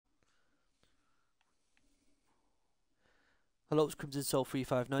Hello, it's Crimson Soul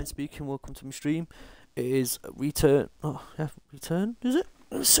 359 speaking. Welcome to my stream. It is return. Oh, yeah, return. Is it?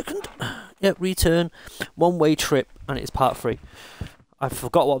 A second. Yeah, return. One-way trip, and it is part 3. I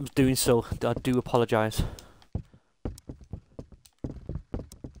forgot what I was doing, so I do apologise.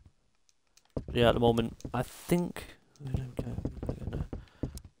 Yeah, at the moment, I think.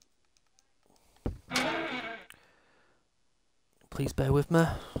 Please bear with me.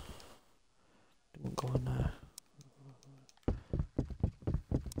 Didn't go in there.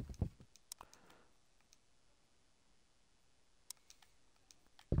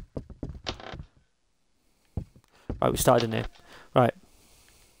 Right, we started in here. Right.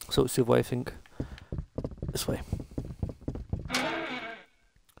 So it's the other way, I think. This way.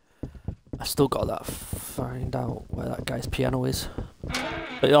 I still got that. Find out where that guy's piano is.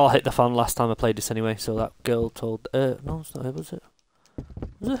 But it all hit the fan last time I played this anyway, so that girl told... no, it's not her, was it?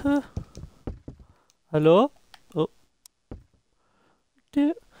 Was it her? Hello? Oh.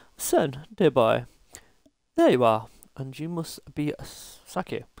 Dear Sen, dear boy. There you are. And you must be a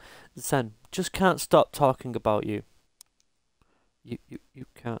Saki. Sen, just can't stop talking about you. You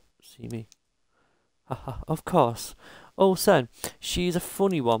can't see me. Haha, of course. Oh, Sen, she's a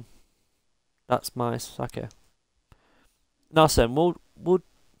funny one. That's my Saki. Now, Sen, would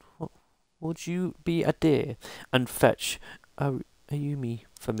you be a dear and fetch a Ayumi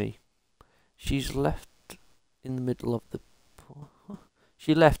for me? She's left in the middle of the...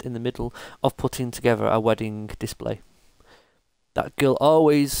 She left in the middle of putting together a wedding display. That girl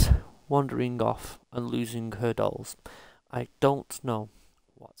always wandering off and losing her dolls. I don't know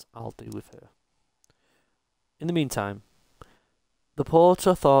what I'll do with her. In the meantime, the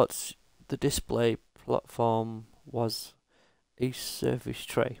porter thought the display platform was a service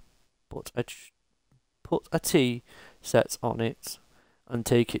tray. Put a tea set on it and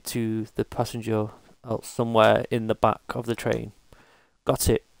take it to the passenger somewhere in the back of the train. Got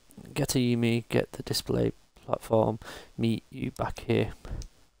it. Get a Yumi, get the display platform, meet you back here.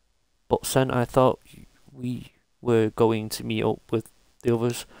 But Sen, I thought we were going to meet up with the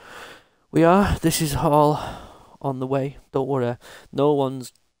others. We are. This is all on the way. Don't worry. No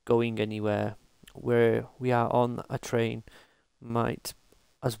one's going anywhere. We are on a train. Might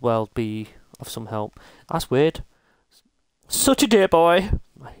as well be of some help. That's weird. Such a dear boy.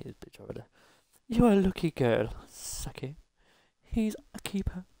 I hate this bitch already. You are a lucky girl, Saki. He's a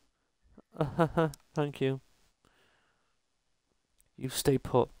keeper. Thank you. You stay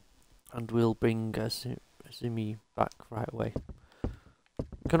put, and we'll bring Azumi back right away.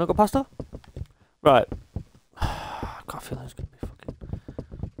 Can I go past her? Right. I got a feeling it's gonna be fucking...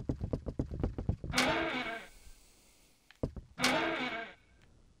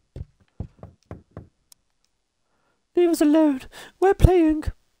 Leave us alone. We're playing.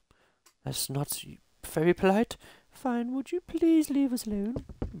 That's not very polite. Fine, would you please leave us alone?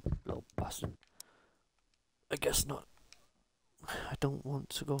 Little bastard. I guess not. I don't want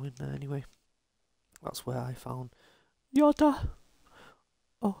to go in there anyway. That's where I found Yoda.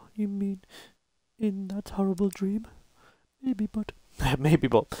 Oh, you mean in that horrible dream? Maybe, but... Maybe,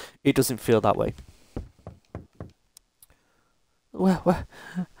 but it doesn't feel that way. Well,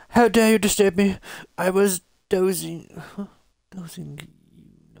 how dare you disturb me? I was dozing. Dozing,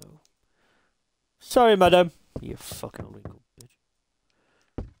 you know. Sorry, madam. You fucking unwrinkled bitch.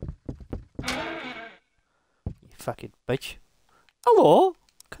 You fucking bitch. Hello?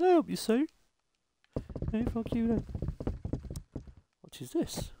 Can I help you, sir? Hey, fuck you then. What is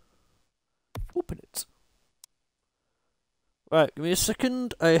this? Open it. Right, give me a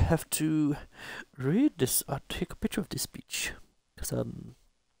second. I have to read this. I'll take a picture of this speech. Because,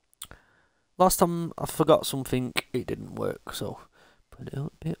 last time I forgot something, it didn't work, so put it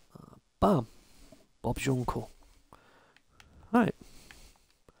out a bit. Bam. Bob's your uncle. Right.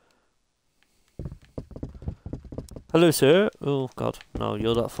 Hello, sir. Oh, God. No,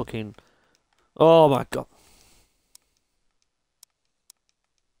 you're that fucking... Oh, my God.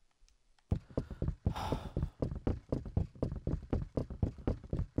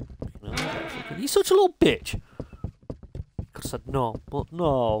 He's such a little bitch. Could have said no, but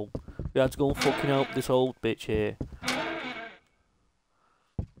no. We had to go and fucking help this old bitch here.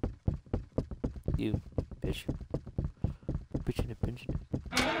 You bitch. Bitching it, pinching it.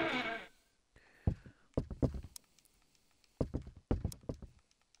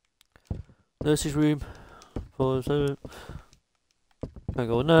 Nurse's room. Pause. Can I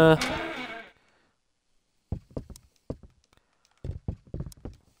go in there?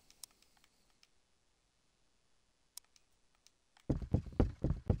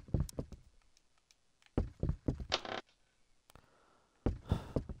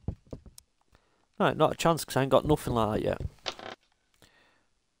 Right, not a chance because I ain't got nothing like that yet.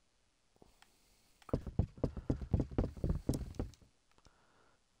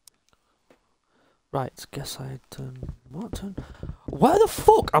 Right, guess I turn. What turn? Where the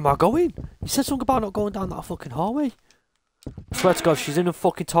fuck am I going? You said something about not going down that fucking hallway. I swear to God, she's in the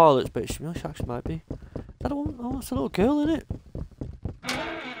fucking toilets, but she actually might be. Is that a woman? Oh, it's a little girl, isn't it?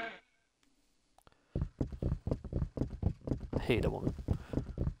 I hate that woman.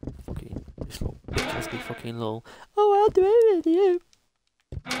 Fucking this little bitch has to be fucking low. Oh, I'll do it with you.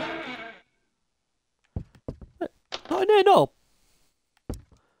 Not in there, no.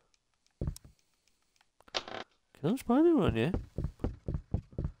 Can I spider run here?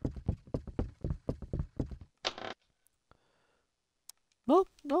 No,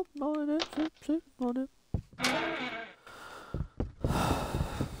 no, not in it. Sit, not in it.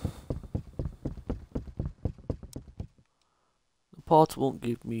 The porter won't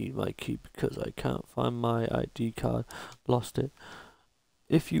give me my key because I can't find my ID card. Lost it.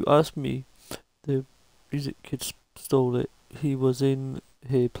 If you ask me, the music kid stole it. He was in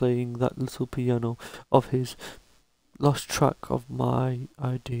here playing that little piano of his. Lost track of my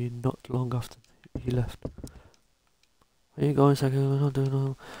ID not long after he left. Where you going, second? I don't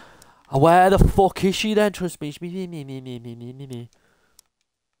know. Where the fuck is she then? Trust me. Me.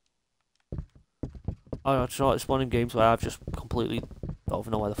 Oh no, it's one of them games where I've just completely don't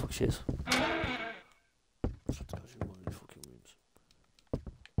even know where the fuck she is.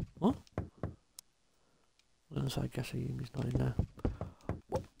 What? I guess he's not in there.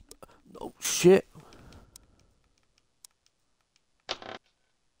 What? No shit.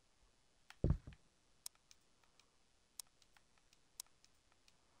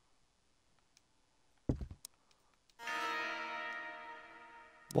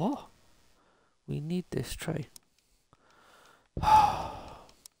 What? We need this tray. Fucking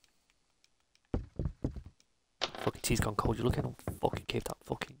tea's gone cold. You look at him fucking cave that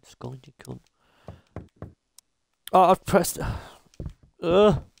fucking skull, you cunt. Oh, I've pressed.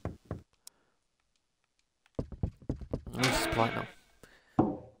 This is polite now.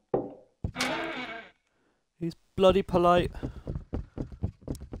 He's bloody polite.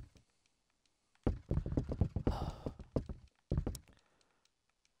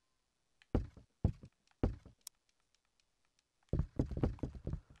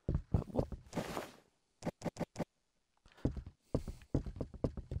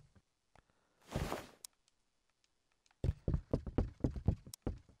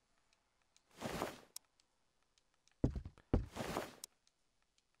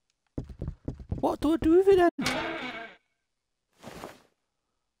 What do I do with it then?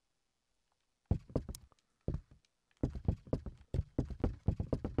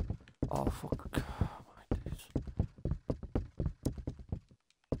 Oh fuck. My days.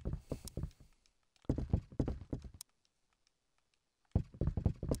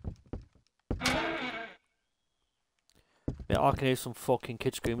 Yeah, I can hear some fucking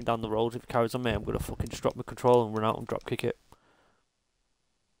kid screaming down the road. If it carries on me, I'm gonna fucking just drop my control and run out and drop kick it.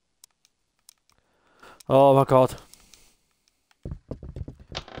 Oh my god.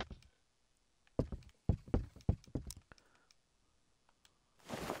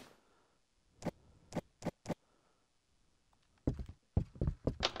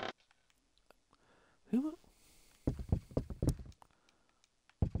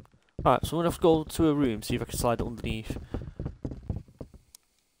 Right, so I'm gonna have to go to a room, see if I can slide it underneath.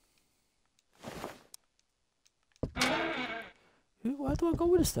 Where do I go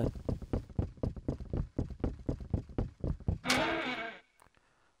with this then?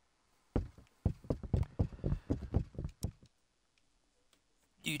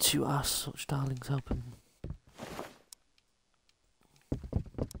 You two are such darlings helping.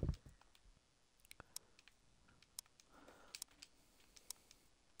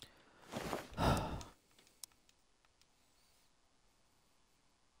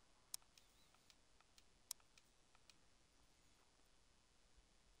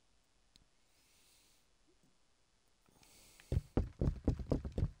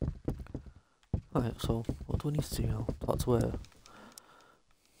 Right, so what do I need to do now? That's where.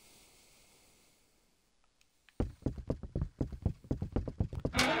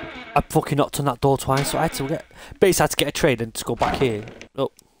 I fucking knocked on that door twice, so I had to basically had to get a trade and just go back here.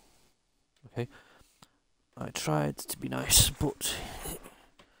 Oh, okay. I tried to be nice, but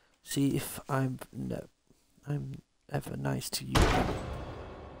see if I'm ever nice to you.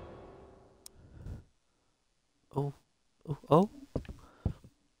 Oh.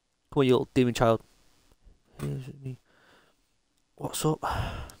 Come on, you little demon child. Here's me. What's up?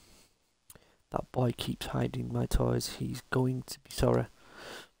 That boy keeps hiding my toys. He's going to be sorry.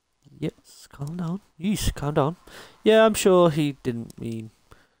 Yes, calm down. Yes, calm down. Yeah, I'm sure he didn't mean.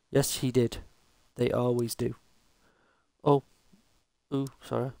 Yes, he did. They always do. Oh. Ooh,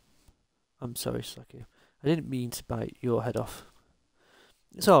 sorry. I'm sorry, Saki. I didn't mean to bite your head off.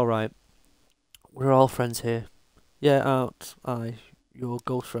 It's alright. We're all friends here. Yeah, aren't I? Your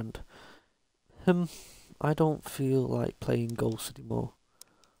ghost friend. I don't feel like playing ghosts anymore.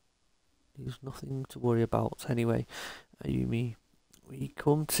 There's nothing to worry about anyway, Ayumi. We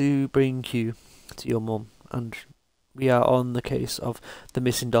come to bring you to your mum, and we are on the case of the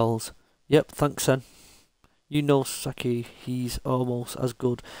missing dolls. Yep, thanks, Sen. You know Saki, he's almost as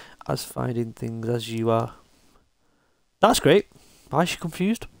good as finding things as you are. That's great. Why is she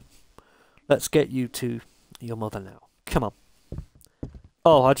confused? Let's get you to your mother now. Come on.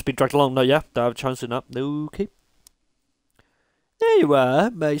 Oh, I've just been dragged along. No, yeah, don't have a chance in that. Okay. There you are,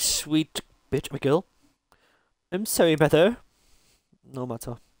 my sweet bitch of a girl. I'm sorry, mother. No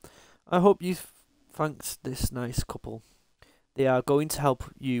matter. I hope you thanked this nice couple. They are going to help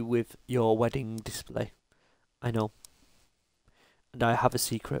you with your wedding display. I know. And I have a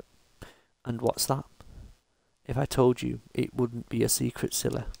secret. And what's that? If I told you, it wouldn't be a secret,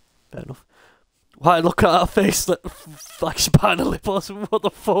 silly. Fair enough. Why, look at her face like she's biting a lip or something. What the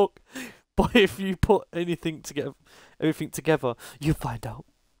fuck? But if you put everything together, you'll find out.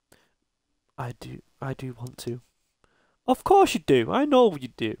 I do want to. Of course you do. I know you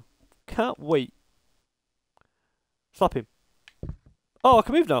do. Can't wait. Slap him. Oh, I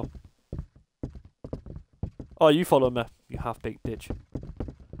can move now. Oh, you follow me, you half-baked bitch.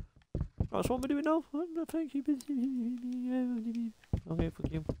 That's what we're doing now. Thank you. Okay,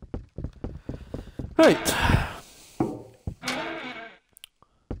 fuck you. Right.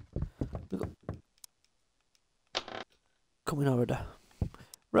 Coming already.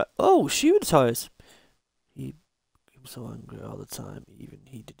 Right. Oh, shoe tires. He was so angry all the time, even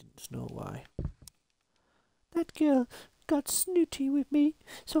he didn't know why. That girl got snooty with me,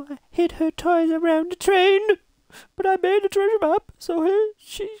 so I hid her toys around the train. But I made a treasure map, so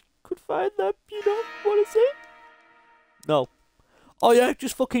she could find them. You don't want to see? No. Oh yeah,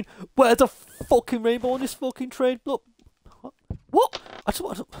 just fucking. Where's the fucking rainbow on this fucking train? Look. What? I just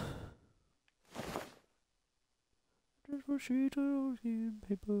want to.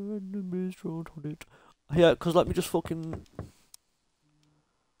 Yeah, because let me just fucking.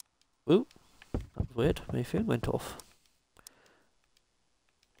 Ooh, that was weird. My phone went off.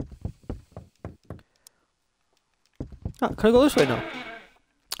 Ah, can I go this way now?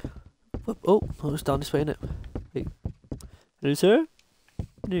 Oh, it's down this way, innit? Hey. Hello, sir?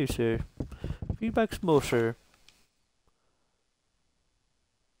 No, sir. Feedback's more, sir.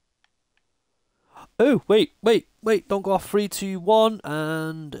 Oh, wait, don't go off. 3, 2, 1,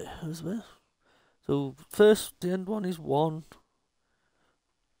 and who's this? So first, the end one is 1.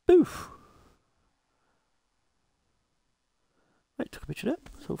 Boof. Right, took a picture of it.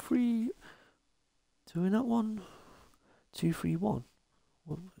 So 3, doing that one. 2, 3, 1.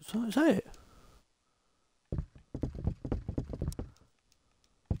 Is that it?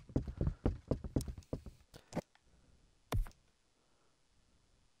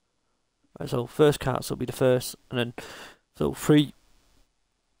 Right, so first cards will be the first, and then so 3,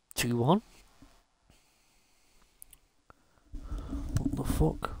 2, 1. What the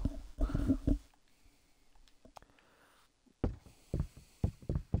fuck?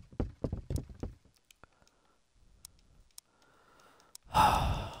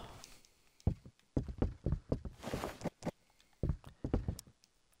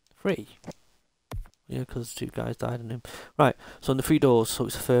 Three. Yeah, because 2 guys died in him. Right, so on the 3 doors, so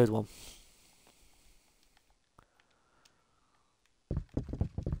it's the third one.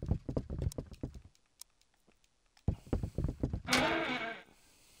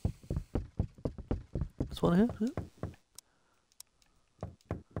 This one here, is it?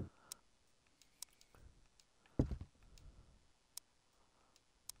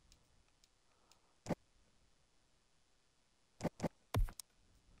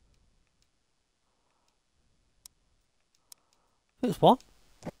 It's 1.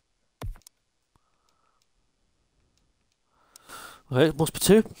 Okay, it must be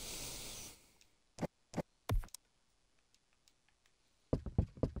 2.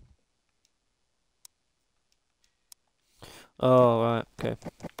 Oh, right, okay.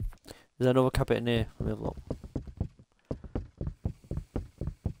 Is there another cabinet in here? Let me have a look.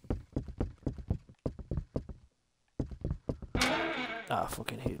 Ah, I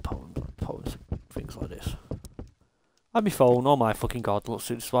fucking hate poems, things like this. And my phone, oh my fucking god, look,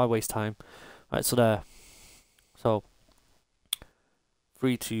 this is why I waste time. Right, so there. So,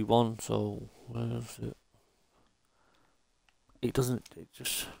 3, 2, 1, so, where's it? It doesn't, it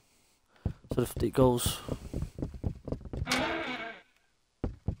just, sort of, it goes.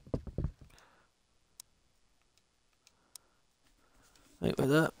 Right, like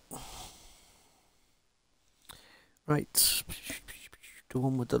that. Right. The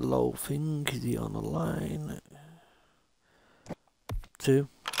one with the low thing, is he on the line? 2.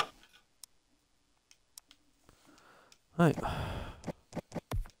 Right.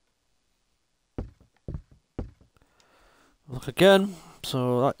 Look again.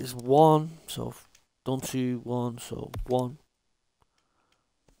 So that is 1. So done 2, 1. So 1.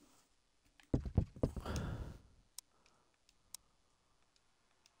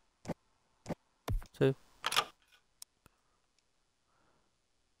 2.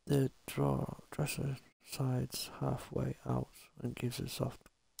 The dresser sides halfway out and gives a soft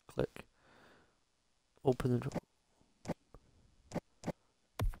click. Open the drawer.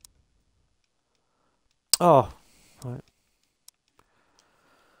 Oh, right.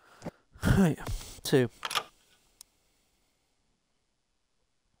 Right. 2.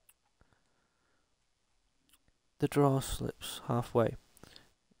 The drawer slips halfway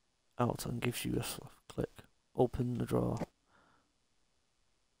out and gives you a soft click. Open the drawer.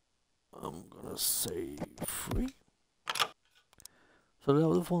 I'm gonna say 3. So the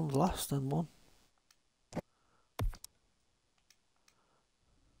other one's last then 1.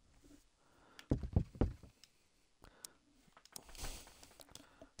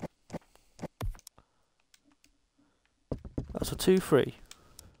 That's a 2, 3.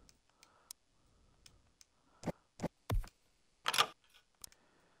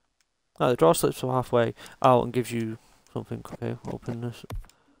 No, the drawer slips halfway out and gives you something. Okay, open this.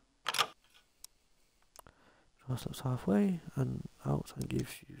 Drawer slips halfway and out and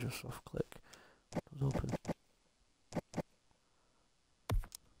gives you just a soft click. Doors open.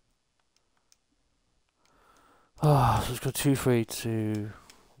 Ah, so it's got 2, 3, 2.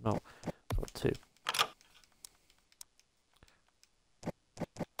 No, it's got 2.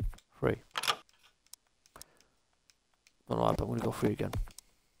 3. Alright, but I'm gonna go 3 again.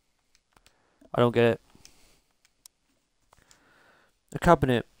 I don't get it. The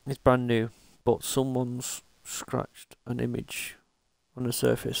cabinet is brand new, but someone's scratched an image on the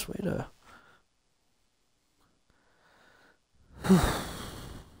surface. Wait there.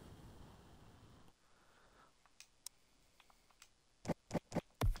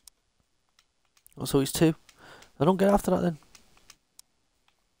 Oh, so it's 2. I don't get after that then.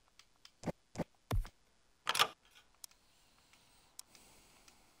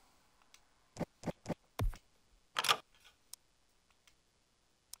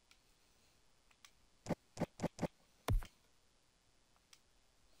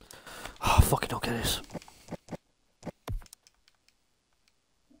 Oh, I fucking don't get this.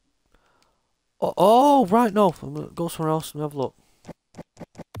 Oh, right, no. I'm gonna go somewhere else and have a look.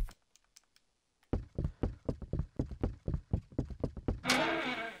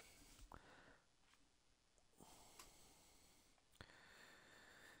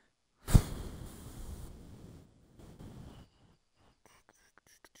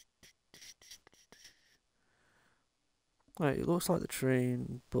 Right, it looks like the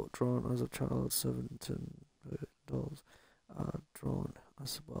train, but drawn as a child. 17 dolls are drawn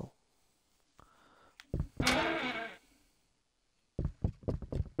as well.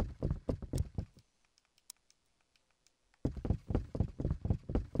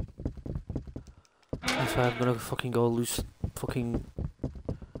 That's why I'm gonna fucking go loose. Fucking.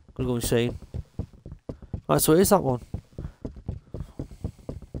 Gonna go insane. Right, so it is that one.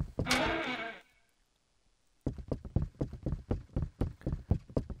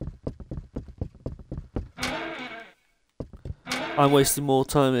 I'm wasting more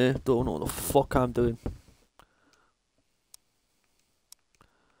time here. Don't know what the fuck I'm doing.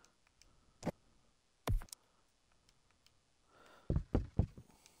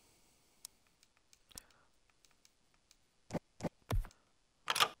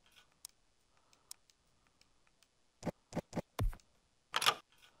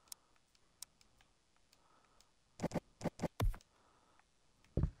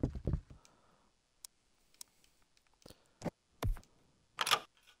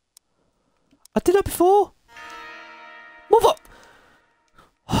 I did that before. Mother.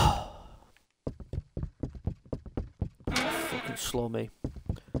 Fucking slow me.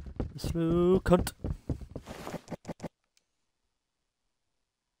 Slow cunt.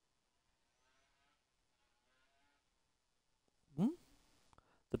 Hmm?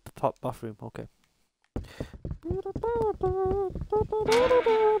 The bathroom. Okay.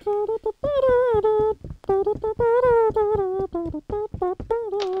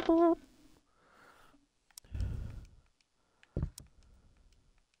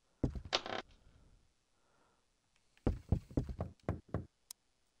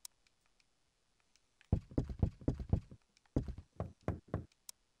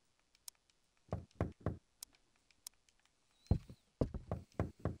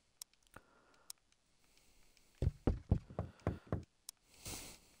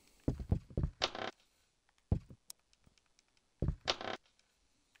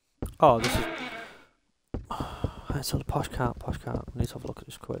 Oh, this is... Right, so the posh cat. We need to have a look at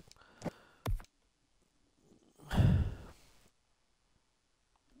this quick.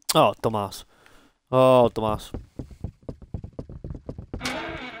 Oh, dumbass. Oh, dumbass.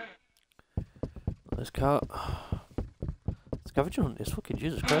 This cat. Scavenger hunt is fucking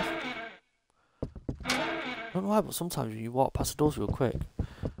Jesus Christ. I don't know why, but sometimes when you walk past the doors real quick,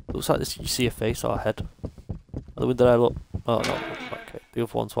 it looks like this. You see a face or a head. At the window there, look. Oh, no. Okay. The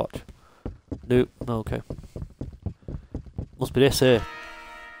other one's watch. Nope. No, okay. Must be this here.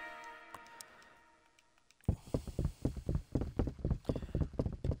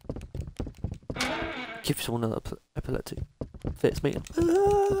 Give someone an epileptic fits, mate.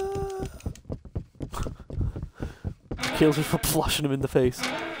 Kills me for flashing him in the face.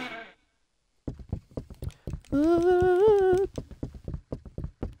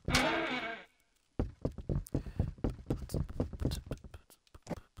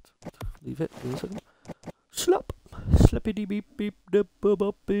 Leave it. Wait a second. Slap. Slappity beep beep dip bop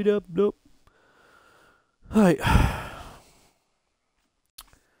up beep up dop. Right.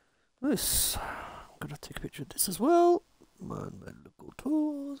 This. I'm gonna take a picture of this as well. Man, local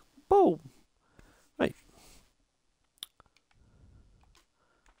tours. Boom. Right.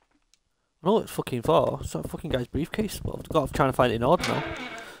 I know what it's fucking for. It's that fucking guy's briefcase, but I've got to try and find it in order now.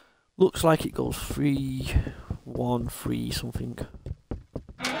 Looks like it goes 3, 1, 3 something.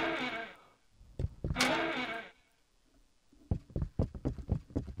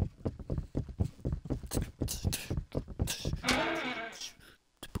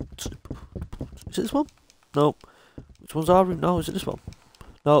 Is it this one? No. Which one's our room now? Is it this one?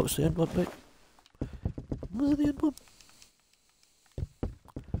 No, it's the end one, mate. Was it the end one?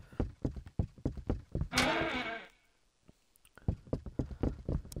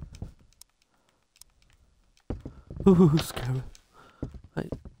 Ooh, scary.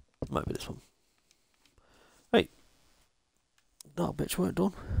 Right, might be this one. Right. That bitch weren't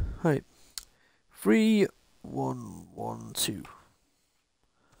done. Right. 3, 1, 1, 2.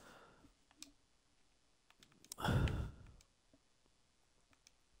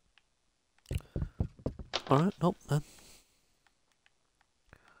 Alright, nope, then.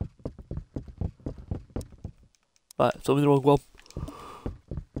 Right, so I'm in the wrong one.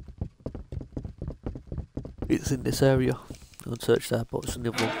 It's in this area. I'll search there, but it's in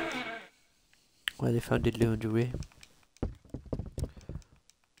the other one. Where they found the lingerie.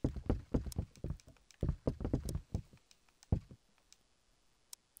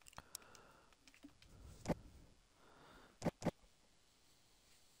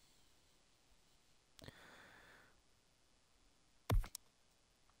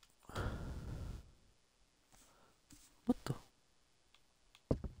 What the?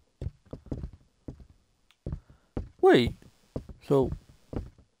 Wait. So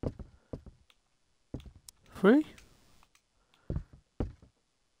 3?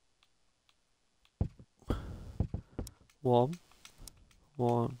 1,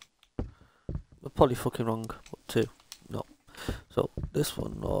 1. I'm probably fucking wrong, but 2. No. So this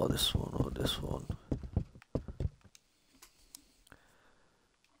one, or this one, or this one.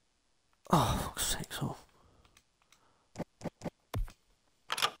 Oh, fuck's sake, so.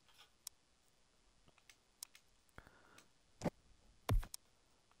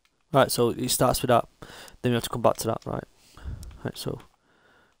 Right, so it starts with that. Then we have to come back to that, right? Right, so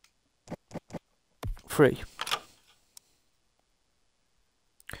 3.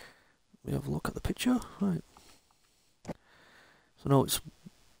 We have a look at the picture, right? So no, it's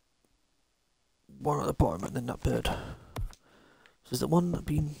one at the bottom and then that bird. So is the one that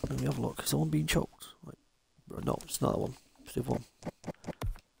being? Let me have a look. Is the one being choked? Right. No, it's not that one. It's the other one.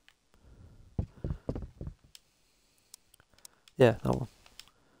 Yeah, that one.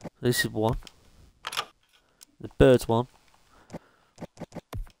 So this is 1. The bird's 1.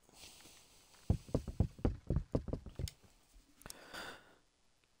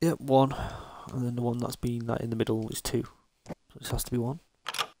 Yep, 1. And then the one that's been in the middle is 2. So this has to be 1.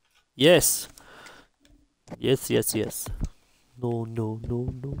 Yes! Yes, yes, yes. No, no,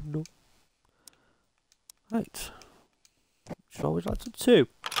 no, no, no. Right. Should always like to 2.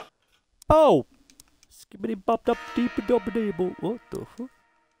 Oh! Skibbity bopped up deep a dub a what the fuck?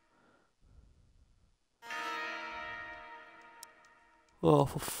 Oh,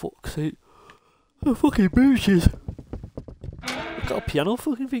 for fuck's sake. The fucking bushes. I've got a piano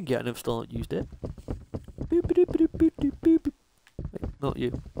fucking thing yet and I've still not used it. Wait, not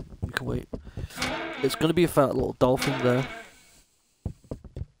you. You can wait. It's gonna be a fat little dolphin there.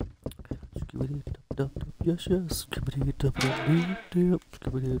 Yes, yes.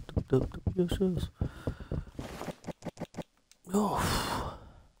 Yes, yes. Oh.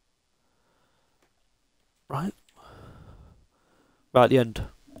 Right at the end.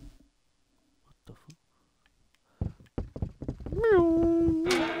 What the fuck?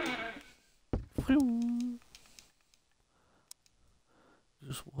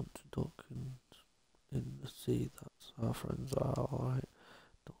 Just want to duck in the sea. That's our friends are alright.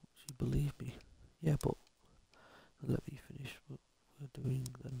 Don't you believe me? Yeah, but let me finish what we're doing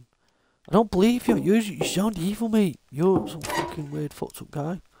then. I don't believe you. You sound evil, mate. You're some fucking weird, fucked up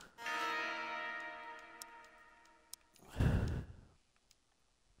guy.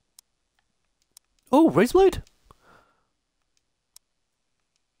 Oh, razor blade.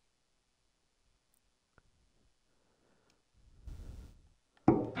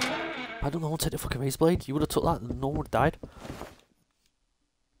 I don't know how to take the fucking razor blade. You would have took that and no one would have died.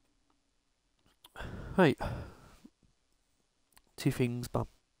 Right. Two things, bam.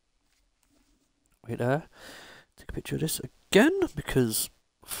 Right there. Take a picture of this again because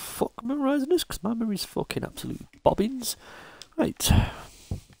fuck memorising this because my memory's fucking absolute bobbins. Right.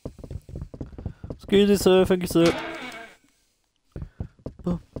 Excuse me, sir. Thank you, sir.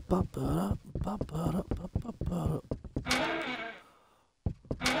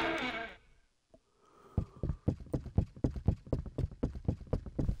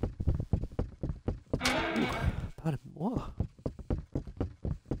 Pardon, what?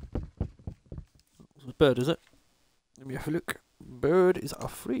 It's a bird, is it? Let me have a look. Bird is a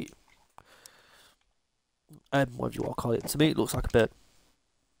free. What do you want to call it? To me, it looks like a bird.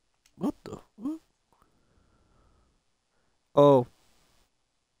 What the? What? Oh.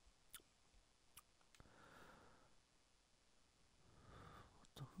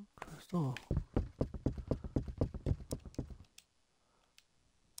 Oh.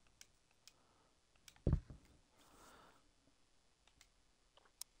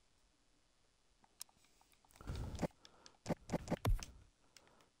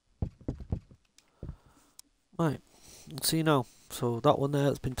 Right, let's see now. So that one there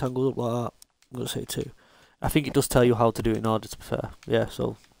has been tangled up like that. I'm going to say 2. I think it does tell you how to do it in order to be fair. Yeah,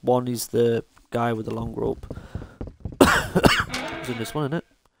 so 1 is the guy with the long rope. It's in this one, isn't it?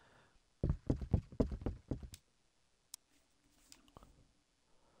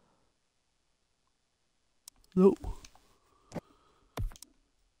 Nope.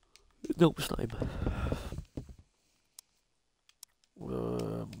 Nope, it's not him.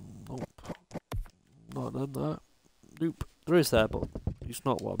 Nope. Not them there. Nope. There is there, but it's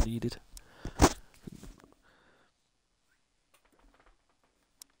not what I needed.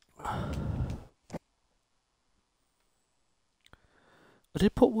 I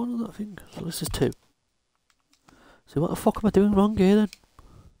did put 1 on that thing, so this is 2. So what the fuck am I doing wrong here then?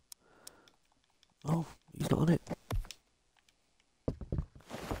 Oh, he's not on it.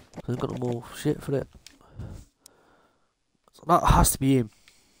 I've got no more shit for it. So that has to be him.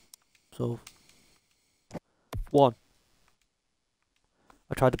 So 1.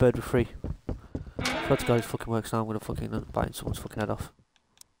 I tried the bird with 3. Swear to God, it fucking works now. I'm gonna fucking bite someone's fucking head off.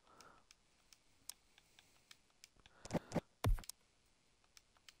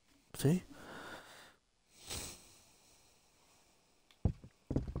 See?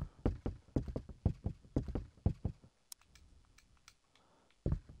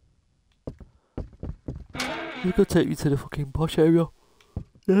 You could take me to the fucking posh area.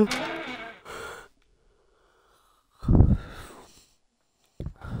 Yeah.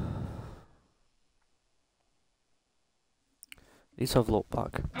 Need to have a look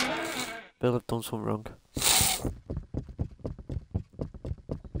back. Bill, I've done something wrong.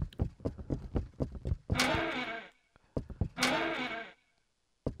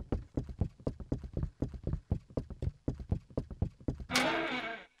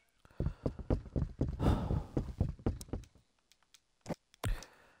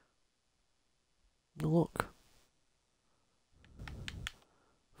 Look.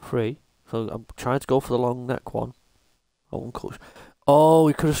 3. So I'm trying to go for the long neck one. Oh,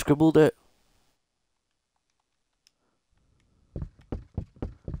 we could have scribbled it.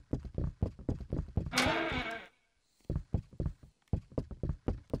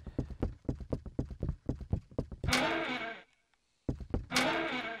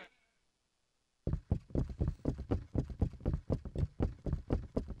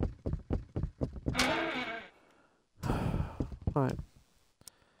 Right.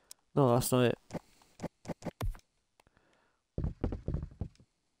 No, that's not it.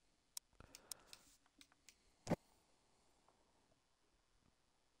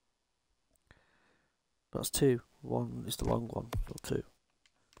 That's 2. 1 is the long one, so 2.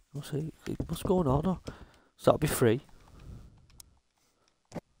 We'll see. It must go in order. So that'll be 3.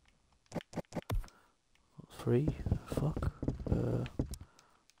 3. Fuck.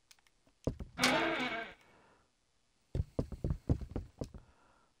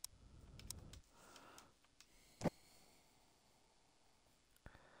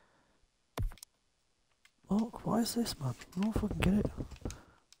 is this, man? I don't fucking get it.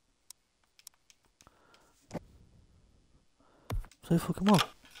 Say fucking one.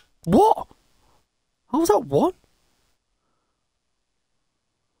 What? How was that one?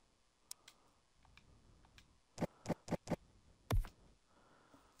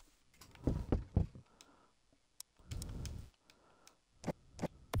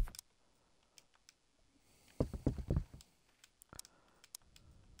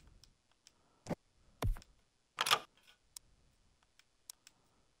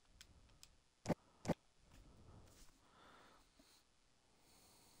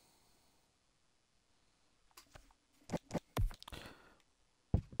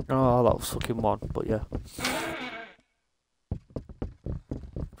 Oh, that was fucking one, but yeah.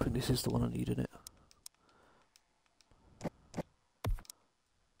 I think this is the one I need in it.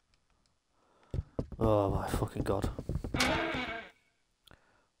 Oh my fucking god.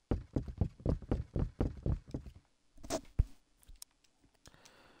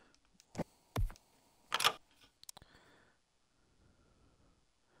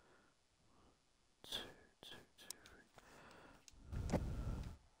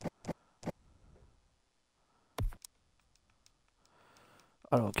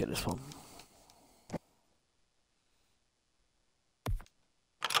 I don't get this one.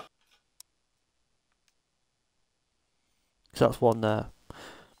 So that's one there.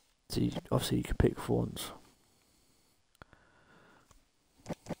 So obviously you can pick for ones.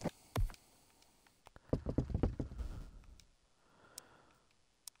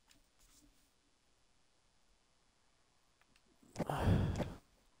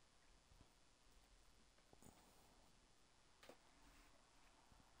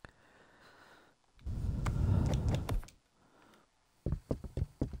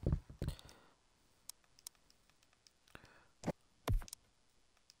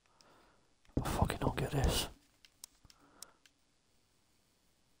 I fucking don't get this.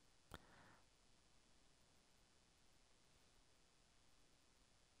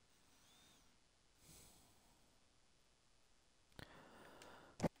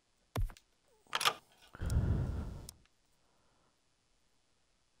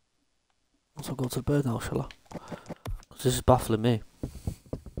 So I'll go to the bird now, shall I? 'Cause this is baffling me.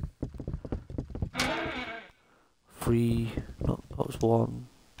 3, no, that was 1.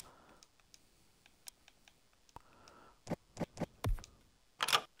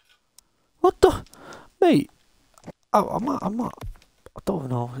 What the? Mate! I'm not, I don't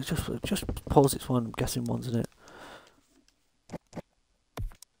know, it just posits one, I'm guessing one's in it.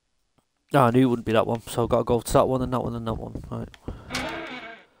 Ah, I knew it wouldn't be that one, so I've got to go to that one and that one and that one, right.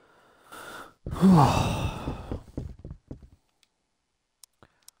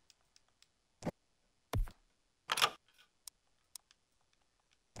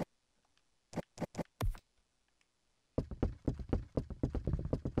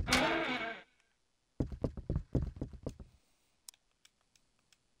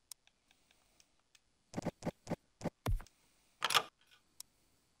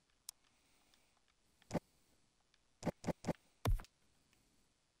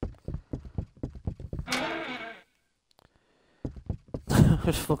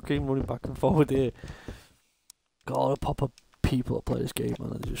 Just fucking running back and forward here. Got all the proper people that play this game,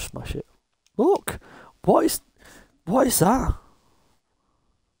 man, and they just smash it. Look! What is that?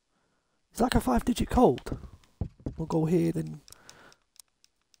 It's like a 5-digit code. We'll go here then.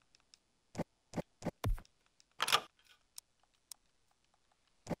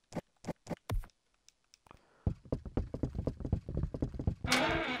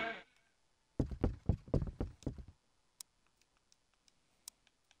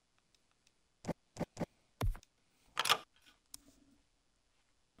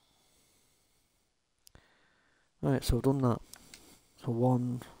 Right, so I've done that. So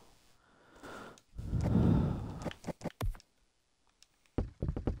 1.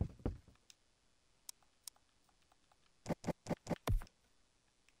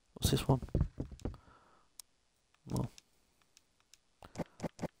 What's this one? No.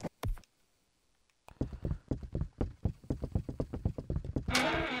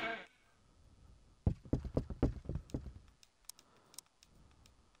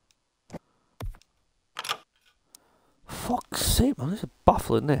 Fuck's sake, man, this is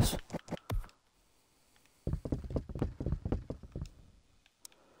baffling, this.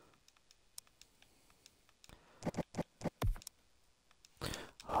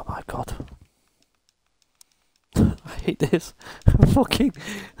 Oh my god. I hate this. Fucking.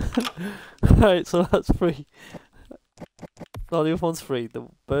 Right, so that's 3. No, the other one's 3. The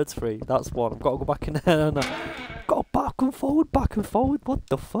bird's 3. That's 1. I've got to go back in there. And I've got to back and forward. What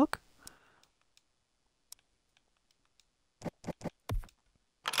the fuck?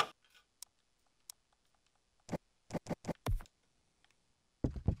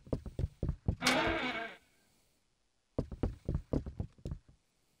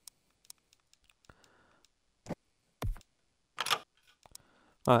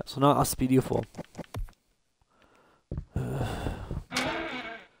 Alright, so now it has to be the other one.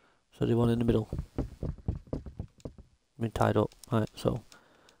 So the one in the middle. Been tied up. Alright, so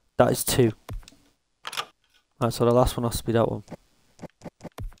that is 2. Alright, so the last one has to be that one.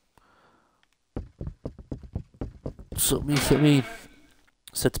 So me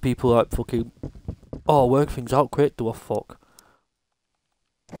said to people like fucking, oh, work things out quick, do a fuck.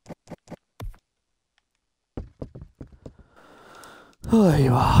 Oh, there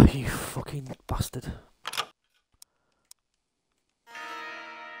you are, you fucking bastard.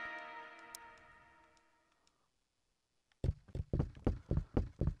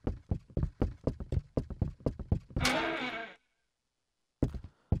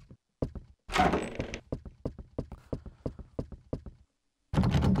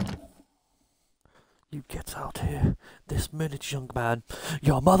 You get out here this minute, young man.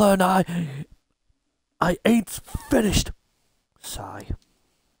 Your mother and I ain't finished. Sigh.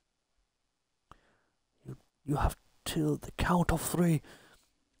 You have till the count of 3.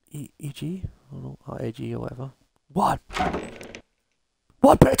 E.g. Or A.G. or whatever. What?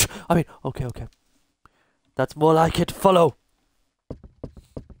 What, bitch? I mean, okay. That's more like it. Follow.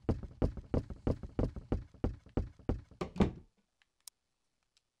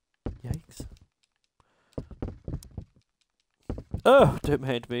 Yikes. Oh, don't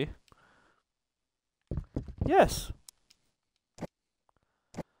mind me. Yes.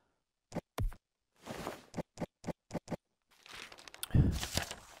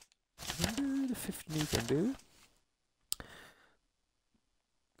 The 15th November.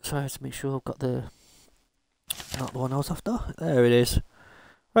 So I have to make sure I've got the... Not the one I was after. There it is.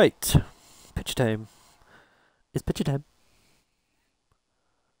 Right. Picture time. It's picture time.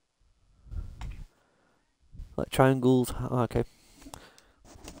 Like triangles. Oh, okay.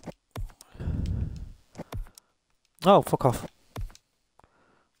 Oh, fuck off.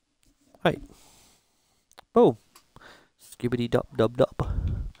 Right. Boom. Skibbity dop dub dop.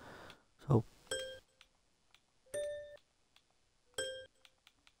 So.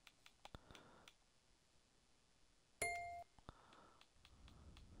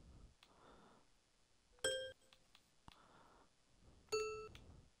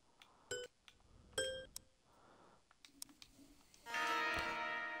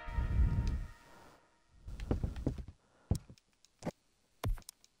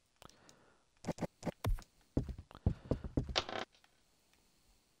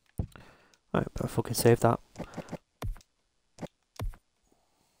 Right, better fucking save that.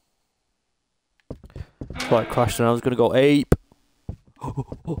 Right, crashed and I was gonna go ape.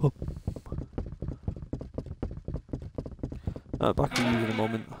 Back to you in a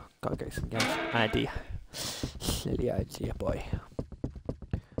moment. Gotta get some guys. Idea. Silly idea, boy.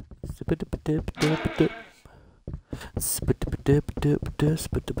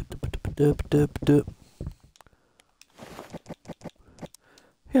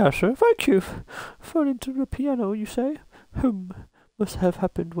 Yeah, sir, thank you for into the piano, you say? Must have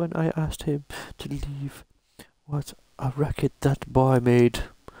happened when I asked him to leave. What a racket that boy made.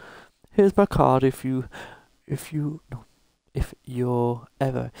 Here's my card if you're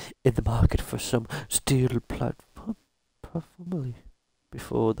ever in the market for some steel platform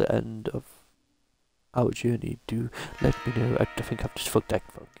before the end of our journey, do let me know. I think I've just fucked that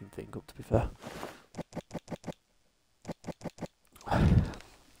fucking thing up, to be fair.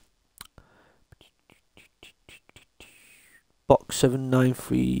 Box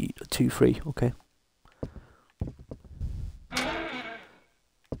 79323, okay.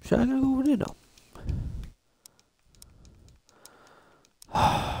 Should I go over there now?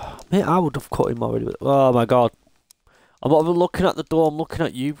 Mate, I would have cut him already, but oh my god. I'm not even looking at the door, I'm looking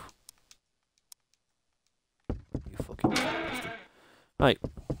at you. You fucking bastard. Right.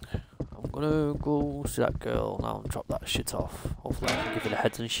 I'm gonna go see that girl now and drop that shit off. Hopefully I can give her the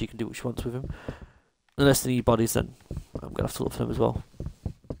heads and she can do what she wants with him. Unless they need bodies, then I'm gonna have to look for them as well.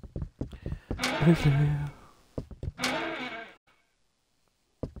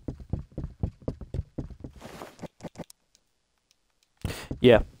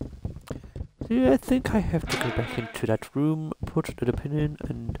 Yeah. I think I have to go back into that room, put the pin in,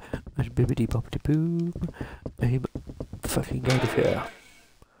 and bibbidi bobbidi boom. I'm fucking out of here.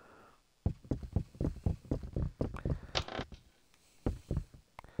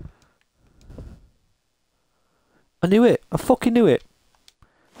 I knew it. I fucking knew it.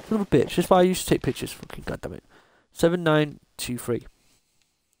 Son of a bitch. That's why I used to take pictures. Fucking goddammit. 7923.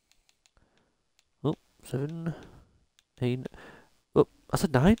 Oh, 7, 9. Oh, I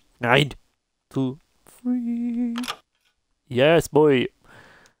said 9. 9, 2, 3. Yes, boy.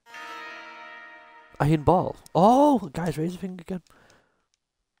 Iron ball. Oh, guys, raise a finger again.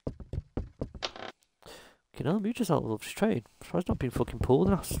 Fucking hell, you just loves train. So I've not been fucking pulled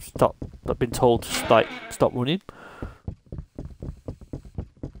and I've been told to like stop running.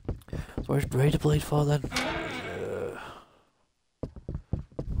 So where's Raider Blade for then?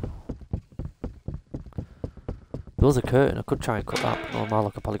 There was a curtain, I could try and cut that, but no, now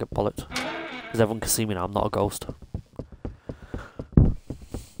I could probably get bollocked. Because everyone can see me now, I'm not a ghost.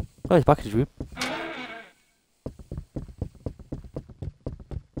 Oh, he's back in his room.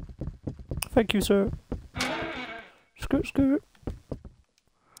 Thank you, sir. Skirt, skirt.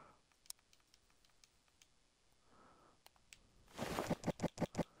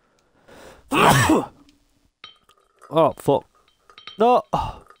 Oh, fuck. No!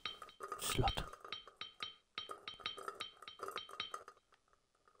 Oh, slut.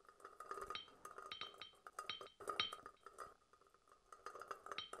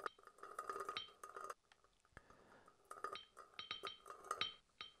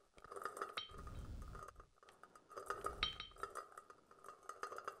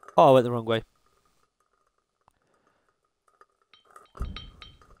 Oh, I went the wrong way.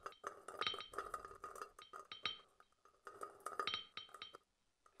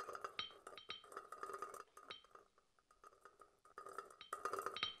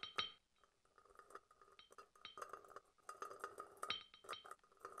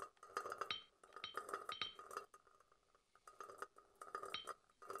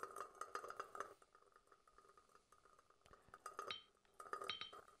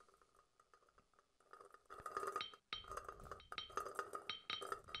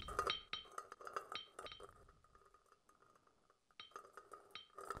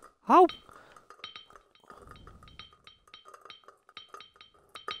 How?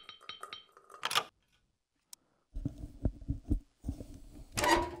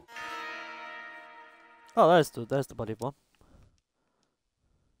 Oh, there's the body of one.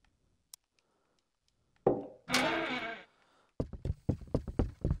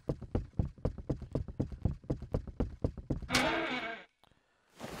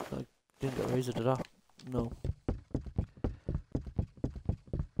 I didn't get a razor, did I? No.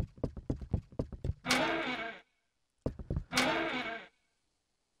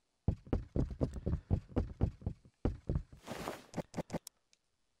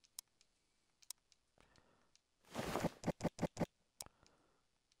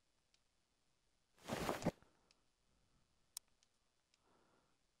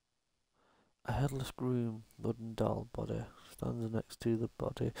 A headless groom, wooden doll body, stands next to the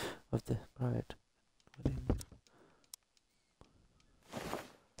body of the bride.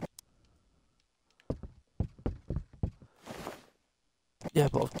 Yeah,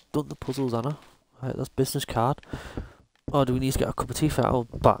 but I've done the puzzles, Anna. Right, that's business card. Oh, do we need to get a cup of tea for our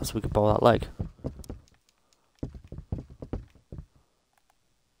bat so we can borrow that leg?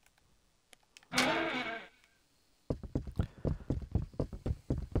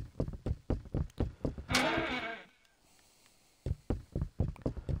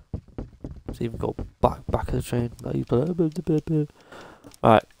 Let's even go back of the train.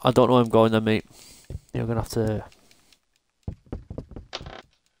 Alright, I don't know where I'm going then, mate. You're gonna have to...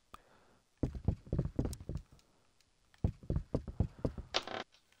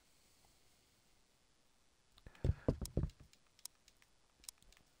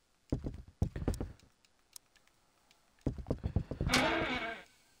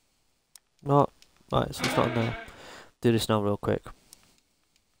 No, right, so it's not in there. Do this now real quick.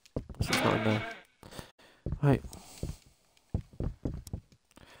 So it's not in there. Right.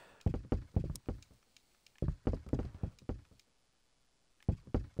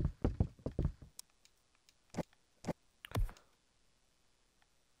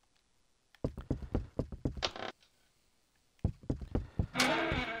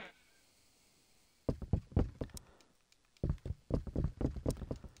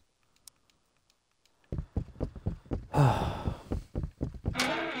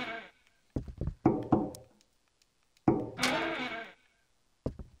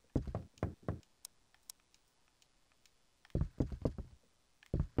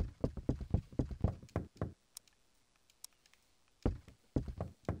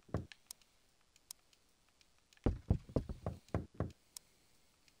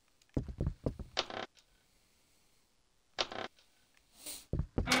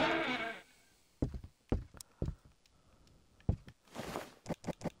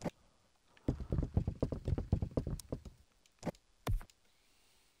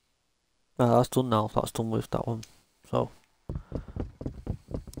 That's done now. That's done with that one. So...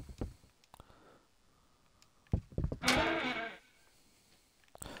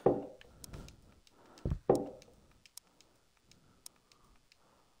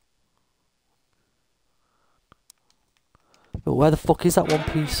 But where the fuck is that one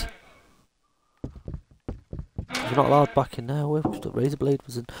piece? You're not allowed back in there. Where the razor blade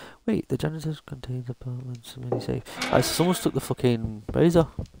was in? Wait, the janitors contains apartments. Really safe. Right, so someone took the fucking razor.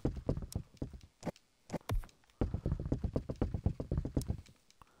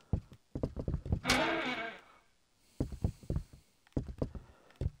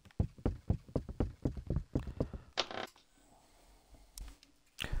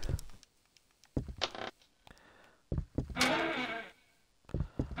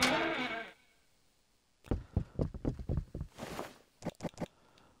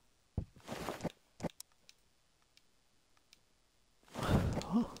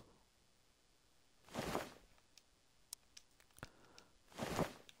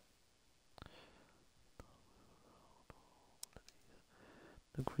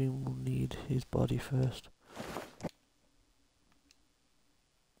 The green will need his body first.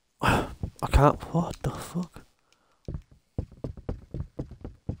 I can't. What the fuck?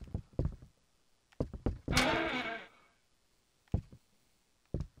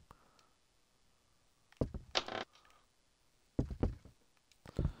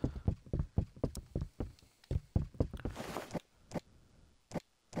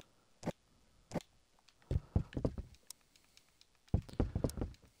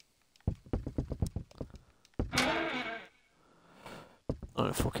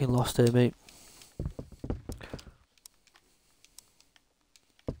 I'm fucking lost here, mate.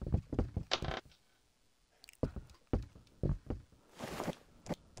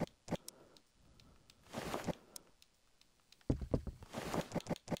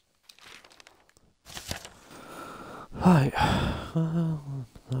 Right.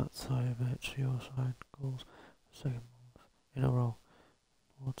 That's how you bet your side goals. Second month in a row.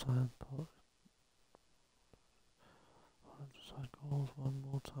 More time. Side goals. One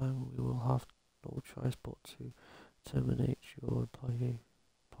more time. We will have no choice but to terminate your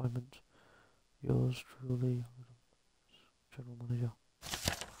employment. Yours truly, General Manager.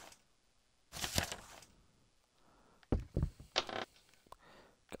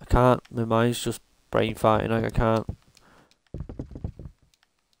 I can't. My mind's just brain farting. Like I can't.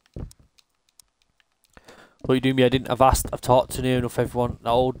 What you do me? I've talked to near enough everyone. The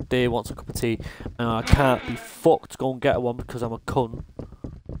whole day wants a cup of tea, and I can't be fucked to go and get one because I'm a cunt.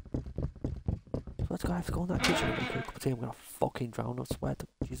 So let's go. I have to go in that kitchen and make a cup of tea. I'm gonna fucking drown. I swear to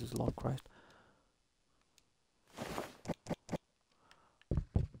Jesus Lord Christ.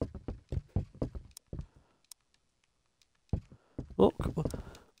 Look,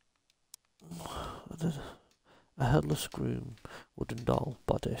 a headless groom, wooden doll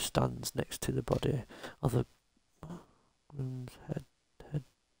body stands next to the body of the groom's headed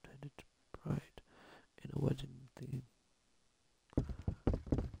bride in a wedding theme.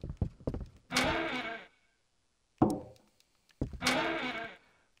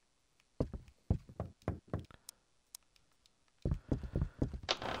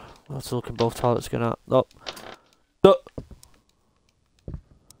 Let's look in both toilets again out. Oh. No.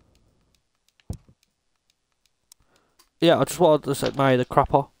 Yeah, I just wanted to just admire the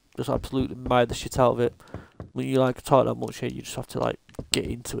crapper. Just absolutely admire the shit out of it. When you like a toilet that much, you just have to like get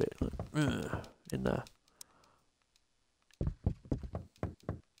into it. Like, in there.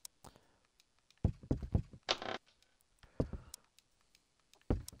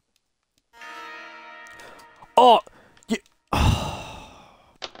 Oh! Yeah.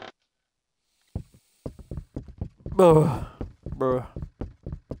 Bruh.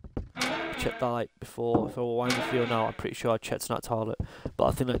 Checked that like before. If I were winding the field now, I'm pretty sure I checked in that toilet. But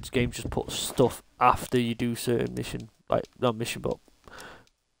I think like this game just puts stuff after you do certain mission, like not mission, but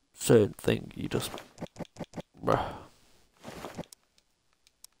certain thing. You just, bruh.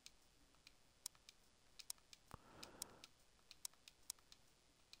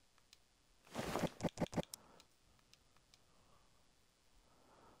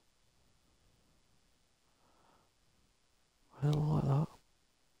 I don't like that.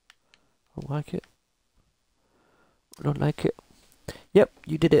 I don't like it. I don't like it. Yep,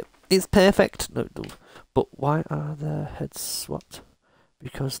 you did it. It's perfect. No, no. But why are their heads swapped?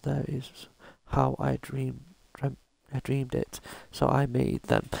 Because there is how I dreamed it. So I made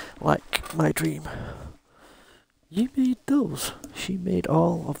them like my dream. You made those. She made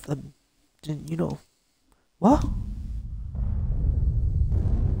all of them. Didn't you know? What?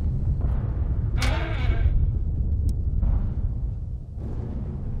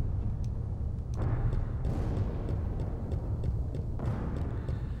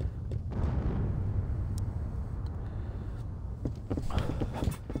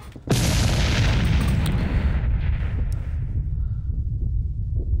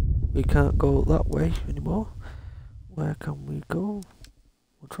 We can't go that way anymore. Where can we go?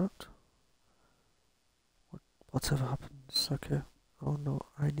 We're trapped. Whatever happens, okay. Oh no,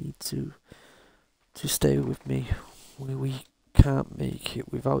 I need to stay with me. We can't make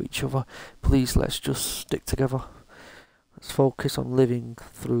it without each other. Please, let's just stick together. Let's focus on living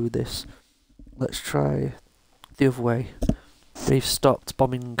through this. Let's try the other way. They've stopped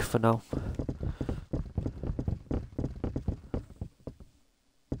bombing for now.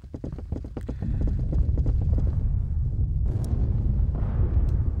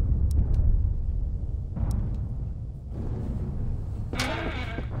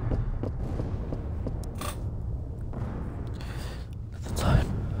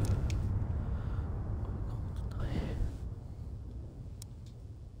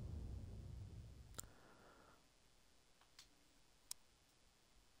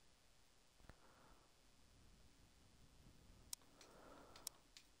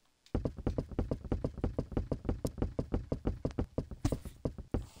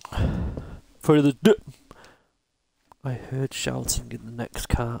 For the I heard shouting in the next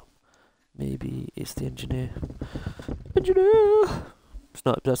car. Maybe it's the engineer. Engineer! It's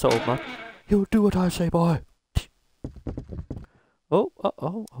not, that's the old man. You'll do what I say, boy. Oh.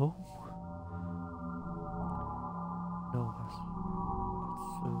 No, that's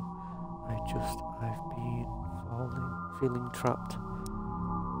so. I've been feeling trapped.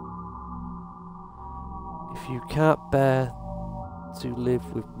 If you can't bear to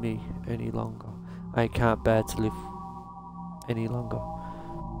live with me any longer, I can't bear to live any longer.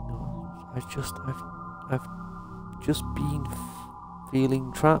 No, I've just been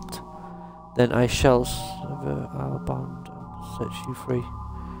feeling trapped. Then I shall sever our bond and set you free.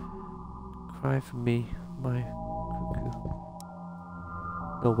 Cry for me, my cuckoo.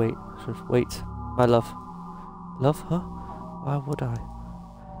 No, wait, my love. Love, huh? Why would I?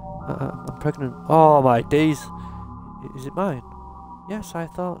 I'm pregnant. Oh my days! Is it mine? Yes, I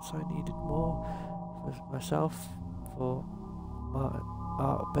thought I needed more for myself, for my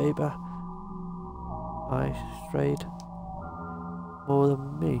baby. I strayed more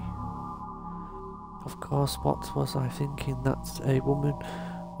than me. Of course, what was I thinking? That a woman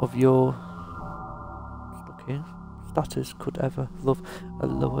of your status could ever love a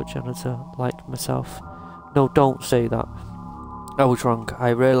lower janitor like myself. No, don't say that. I was wrong. I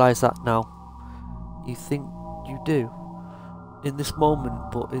realise that now. You think you do in this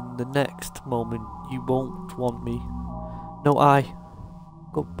moment, but in the next moment you won't want me. No,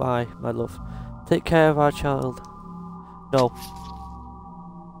 Goodbye, my love. Take care of our child. No.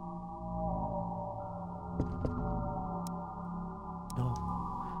 No.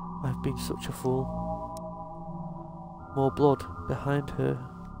 I've been such a fool. More blood behind her.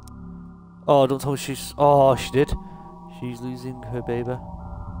 Oh, don't tell me she's... Oh, she did. She's losing her baby.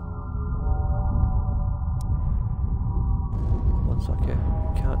 One second.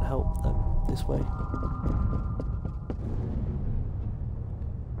 We can't help them this way.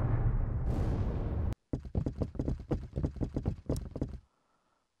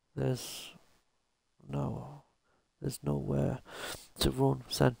 There's nowhere to run,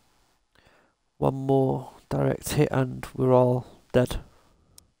 Sen. One more direct hit and we're all dead.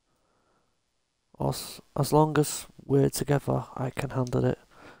 As long as we're together, I can handle it.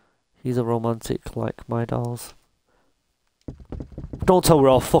 He's a romantic like my dolls. Don't tell we're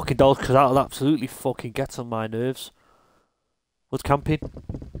all fucking dolls, because that'll absolutely fucking get on my nerves. Was camping?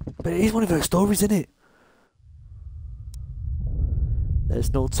 But it is one of her stories, isn't it?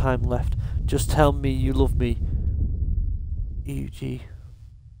 There's no time left. Just tell me you love me. E.G.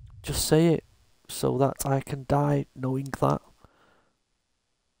 Just say it, so that I can die knowing that.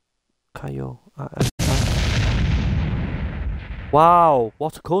 Kayo. Wow,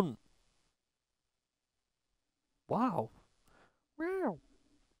 what a cunt. Wow. Wow.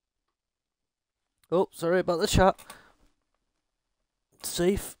 Oh, sorry about the chat.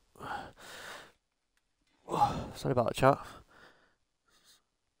 Safe. Sorry about the chat.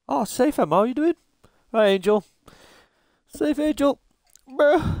 Oh, safe, Emma, how are you doing? Hi, Angel. Safe, Angel.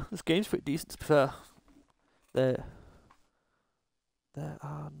 This game's pretty decent, to be fair. There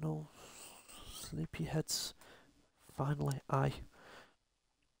are no sleepyheads. Finally,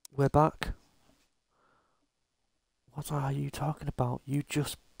 we're back. What are you talking about? You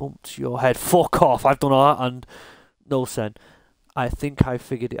just bumped your head. Fuck off, I've done all that and... No, Sen. I think I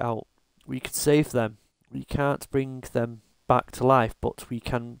figured it out. We can save them. We can't bring them back to life, but we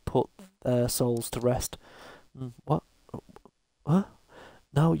can put their souls to rest. What? What?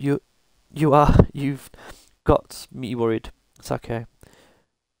 No, you've got me worried. It's okay.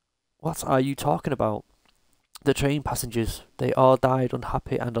 What are you talking about? The train passengers, they all died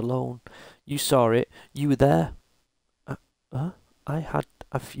unhappy and alone. You saw it. You were there. I had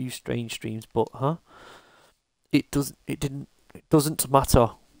a few strange dreams, but it doesn't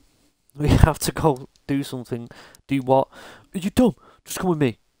matter. We have to go do something. Do what? Are you dumb? Just come with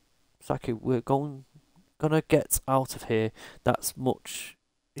me. Saki, we're gonna get out of here. That's much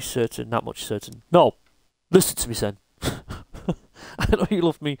is certain, that much is certain. No! Listen to me, Sen. I know you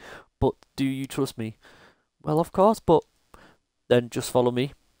love me, but do you trust me? Well, of course, but then just follow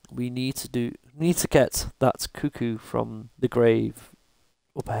me. We need to get that cuckoo from the grave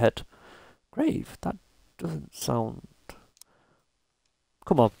up ahead. Grave? That doesn't sound.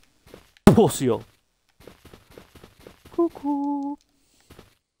 Come on, pussy up. Cuckoo.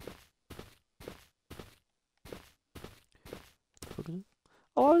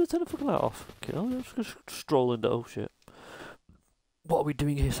 Oh, I just turn the fucking light off. Okay, I'm just strolling. Oh shit. What are we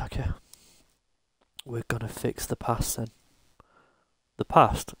doing here, Saki? We're gonna fix the past then. The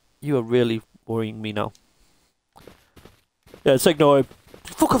past? You are really worrying me now. Yeah, let's ignore him.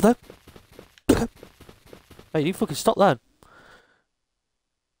 Fuck off then! Hey, you fucking stop that.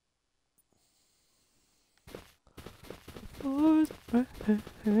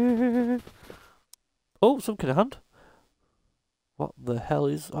 Oh, some kind of hand. What the hell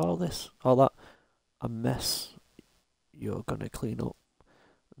is all this? All that? A mess you're gonna clean up.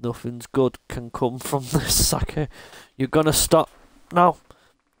 Nothing's good can come from this, Saki. You're gonna stop now.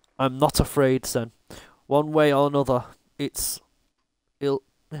 I'm not afraid, Sen. One way or another, it'll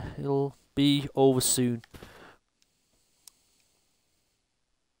be over soon.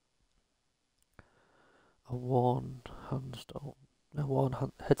 A worn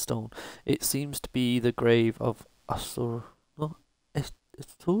headstone. It seems to be the grave of Asur. No, it's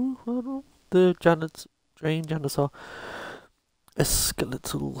the strange janitor. A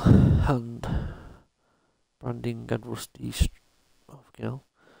skeletal hand, branding and rusty,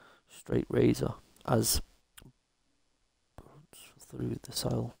 straight razor as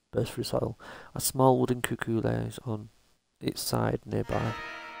burst through soil. A small wooden cuckoo lays on its side nearby.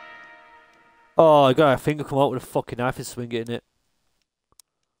 Oh, I got a finger come out with a fucking knife and swing it in it.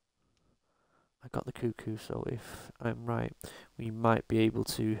 I got the cuckoo, so if I'm right, we might be able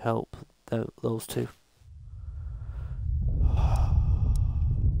to help those two.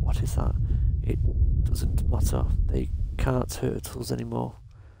 What is that? It doesn't matter. They can't hurt us anymore.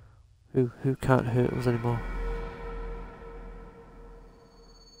 Who can't hurt us anymore?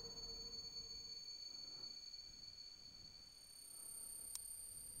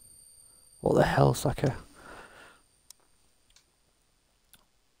 What the hell, Saki?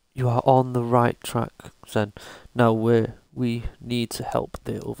 You are on the right track, Zen. Now we need to help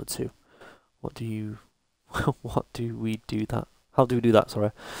the other two. What do we do that? How do we do that,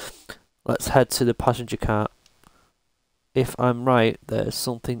 sorry? Let's head to the passenger car. If I'm right, there's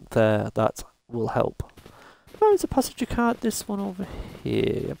something there that will help. Where is the passenger car? This one over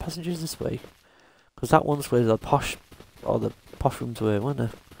here. Passengers this way. Because that one's where the posh rooms were, weren't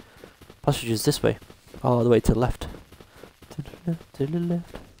there? Passengers this way. Oh, the way to the left. To the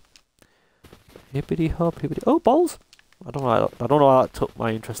left. Hippity hop, hippity. Oh, balls! I don't know how that took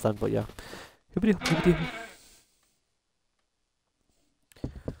my interest then, but yeah. Hippity hop, hippity hop.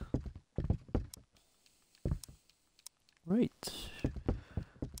 Right.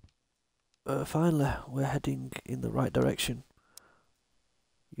 Finally, we're heading in the right direction.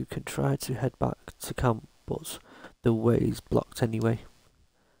 You can try to head back to camp, but the way's blocked anyway.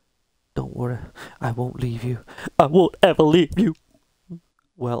 Don't worry, I won't leave you. I won't ever leave you!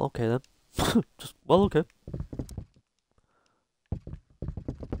 Well, okay then. Okay.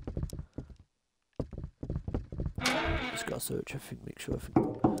 Just gotta search everything, make sure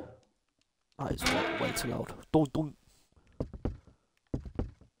everything. That is way too loud. Don't.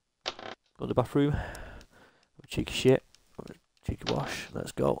 Go to the bathroom. Cheeky shit. Cheeky wash.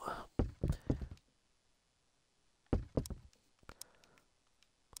 Let's go.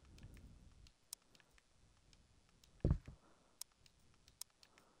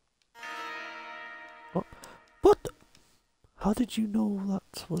 What? How did you know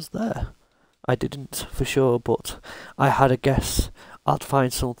that was there? I didn't for sure, but I had a guess. I'd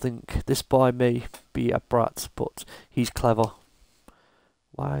find something. This boy may be a brat, but he's clever.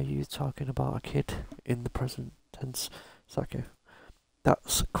 Why are you talking about a kid in the present tense, Saki?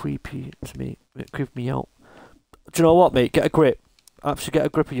 That's creepy to me. It creeped me out. Do you know what, mate? Get a grip. Actually, get a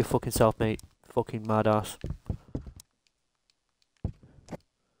grip of your fucking self, mate. Fucking mad ass.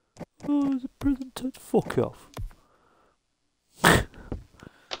 Oh, it's a present tense. Fuck off.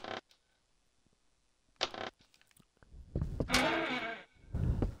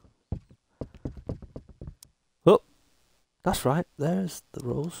 Oh, that's right. There's the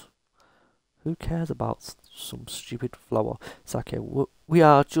rose. Who cares about some stupid flower? Sake, we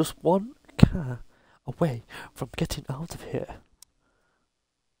are just one car away from getting out of here.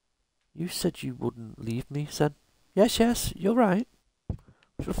 You said you wouldn't leave me, Sen. Yes, you're right.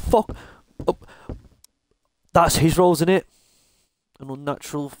 Fuck up. That's his rose, innit? An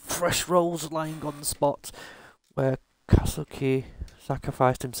unnatural, fresh rose lying on the spot where Kazuki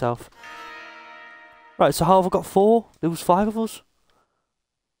sacrificed himself. Right, so how have I got 4? There was 5 of us.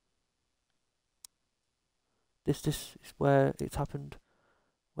 This is where it happened.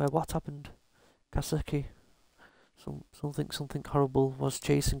 Where what happened? Kazuki. Something horrible was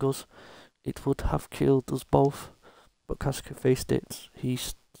chasing us. It would have killed us both. But Kazuki faced it. He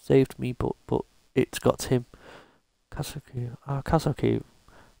saved me, but it got him. Kazuki.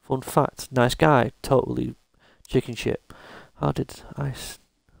 Fun fact, nice guy, totally chicken shit. How did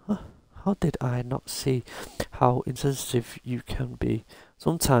I not see how insensitive you can be?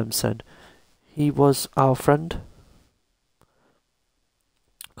 Sometimes, Sen. He was our friend.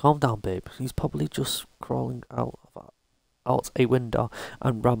 Calm down, babe. He's probably just crawling out a window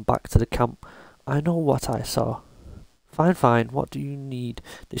and ran back to the camp. I know what I saw. Fine. What do you need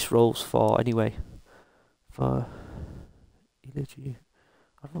this rose for, anyway? For elegy?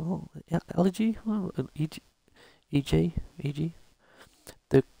 I don't know. Elegy? E.G.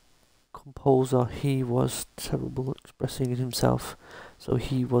 The composer, he was terrible expressing himself, so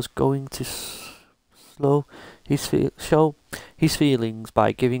he was going to show his feelings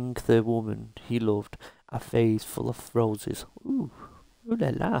by giving the woman he loved a vase full of roses. Ooh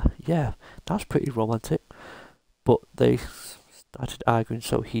la la, yeah, that's pretty romantic. But they started arguing,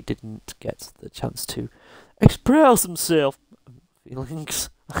 so he didn't get the chance to express himself feelings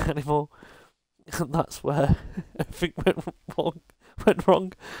anymore. And that's where everything went wrong. I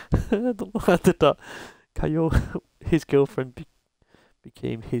don't know how I did that. Kayo, his girlfriend,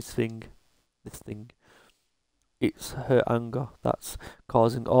 became his thing. This thing. It's her anger that's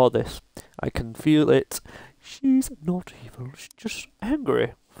causing all this. I can feel it. She's not evil. She's just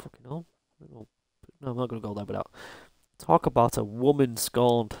angry. Fucking hell. No, I'm not going to go there without. Talk about a woman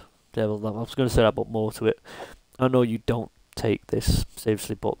scorned. Devil, I was going to say that, but more to it. I know you don't take this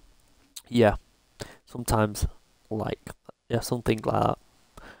seriously, but yeah. Sometimes, something like that.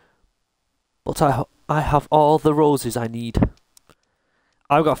 But I have all the roses I need.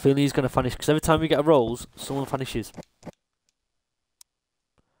 I've got a feeling he's going to vanish, because every time we get a rose, someone vanishes.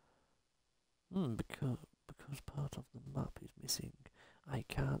 Because part of the map is missing, I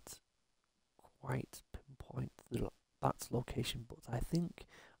can't quite pinpoint that location, but I think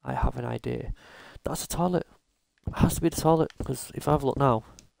I have an idea. That's a toilet. It has to be the toilet, because if I have a look now,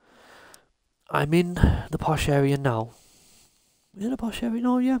 I'm in the posh area now. In the posh area?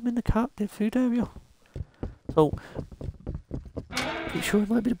 No, yeah, I'm in the food area. So, pretty sure it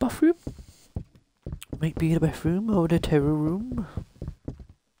might be the bathroom. Might be the bathroom or the terror room.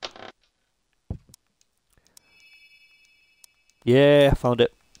 Yeah, I found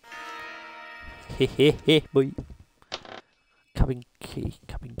it. Hehehe, boy. Cabin key.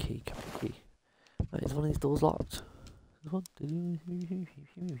 Right, is one of these doors locked? This one?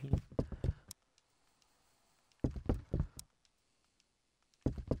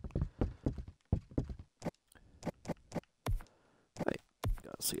 Right,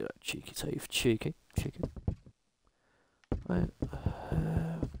 gotta see that cheeky safe. Cheeky. Right,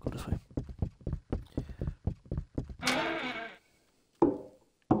 go this way.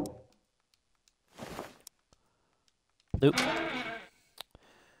 Nope.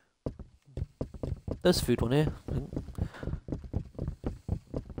 There's food one here.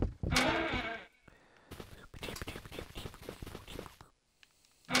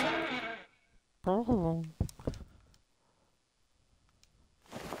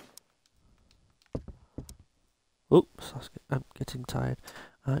 Oops, I'm getting tired.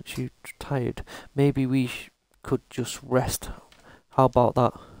 Aren't you tired? Maybe we could just rest. How about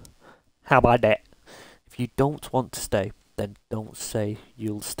that? If you don't want to stay, then don't say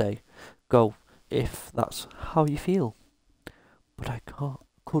you'll stay. Go, if that's how you feel. But I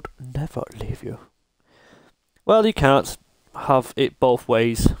could never leave you. Well, you can't have it both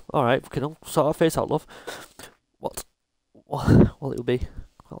ways. Alright, we can all sort our face out, love. What it'll be?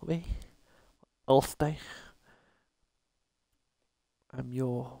 I'll stay. I'm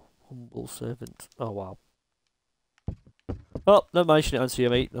your humble servant. Oh, wow. Oh, never mind, she didn't answer you,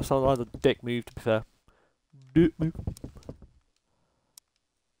 mate. That sounds like a dick move, to be fair. Dick move.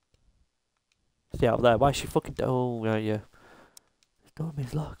 Stay out there. Why is she fucking... Oh, yeah. This door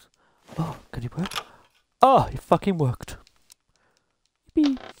is locked. Oh, can you work? Oh, it fucking worked.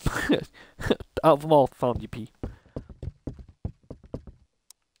 Yippee. Out of them all, found yippee.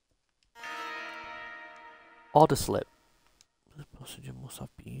 Order slip. The passenger must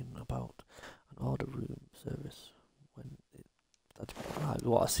have been about an order room service when it. I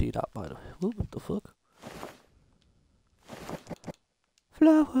want to see that, by the way. Ooh, what the fuck?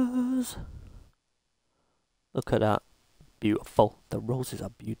 Flowers. Look at that. Beautiful. The roses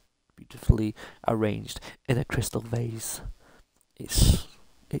are beautifully arranged in a crystal vase. It's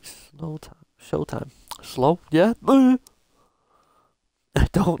slow time. Showtime. Slow? Yeah? I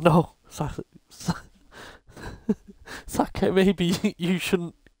don't know. Sake, maybe you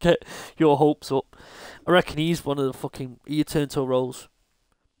shouldn't get your hopes up. I reckon he's one of the fucking Turtle roles.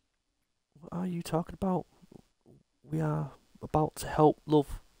 What are you talking about? We are about to help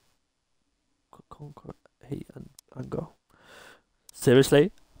love conquer hate and anger.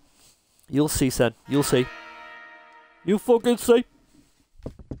 Seriously? You'll see, Sen. You'll see. You fucking see.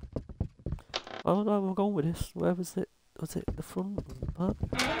 I don't know where I'm going with this. Where was it? Was it the front? Back?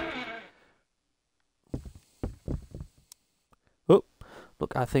 Oh,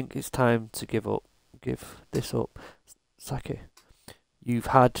 look, I think it's time to give up. Give this up. Saki, you've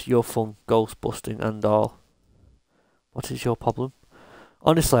had your fun ghost busting and all. What is your problem?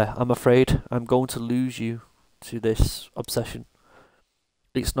 Honestly, I'm afraid I'm going to lose you to this obsession.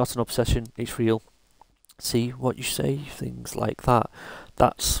 It's not an obsession, it's real. See, what you say, things like that.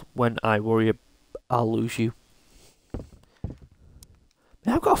 That's when I worry I'll lose you.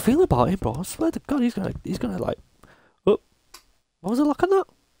 Man, I've got a feeling about him, bro. I swear to God, he's gonna like. Oh, what was the lock on that?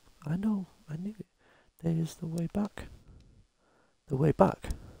 I know, I knew it. There's the way back. The way back?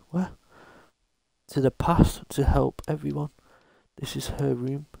 Where? To the past to help everyone. This is her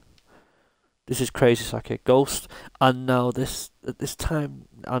room. This is crazy, Saki. Ghost, and now this time,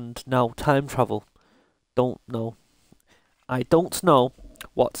 and now time travel. Don't know. I don't know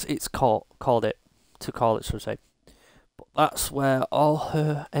what it's called it, so to say. But that's where all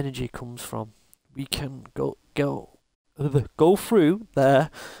her energy comes from. We can go through there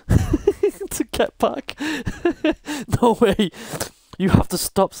to get back. No way. You have to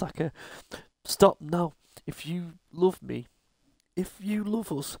stop, Saki. Stop now. If you love me, if you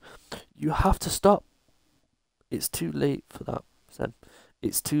love us, you have to stop. It's too late for that, Sen.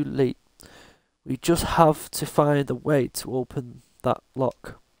 It's too late. We just have to find a way to open that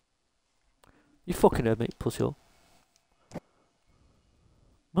lock. You fucking heard me, pussy.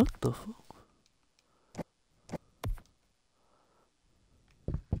 What the fuck?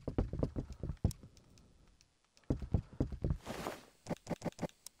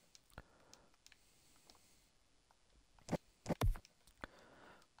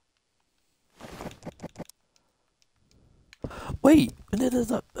 Wait, and then there's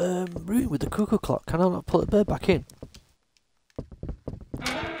that room with the cuckoo clock. Can I not put the bird back in?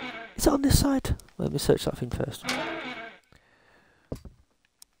 Is it on this side? Let me search that thing first.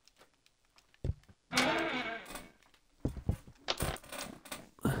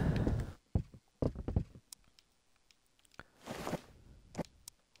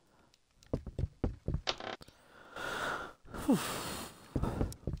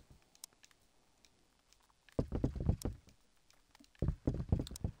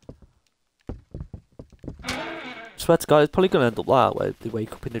 I swear to God, it's probably going to end up like that, where they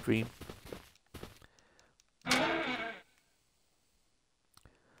wake up in a dream.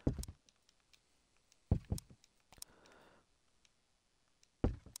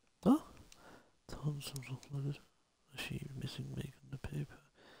 Oh? Tons of uploaded. She missing making the paper.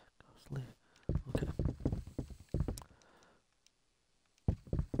 Ghastly. Okay.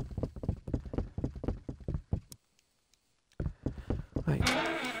 Right.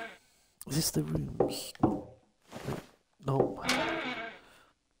 Is this the rooms? No. I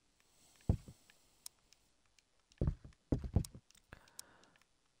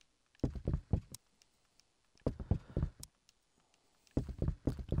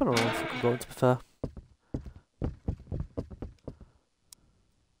don't know if I can go, to be fair.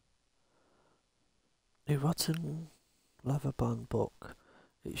 A rotten leather bound book.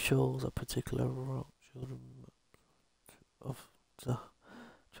 It shows a particular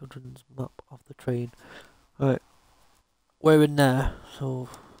children's map of the train. Right. We're in there, so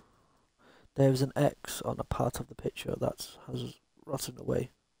there's an X on a part of the picture that has rotten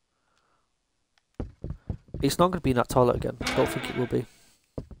away. It's not going to be in that toilet again. I don't think it will be.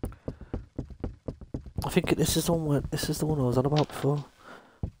 I think this is the one I was on about before.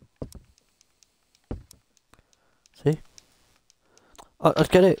 See? I'd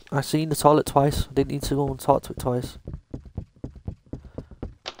get it. I've seen the toilet twice. I didn't need to go and talk to it twice.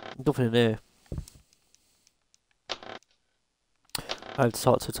 Nothing in here. I had to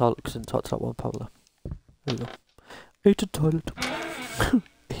talk to the toilet because I didn't talk to that one Pablo. There you go. Agent toilet.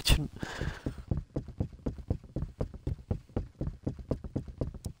 Agent.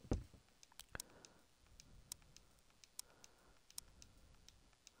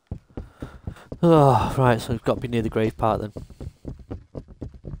 Oh, right, so we've got to be near the grave part then.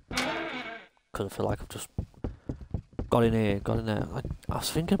 Because I feel like I've just got in here, got in there. I was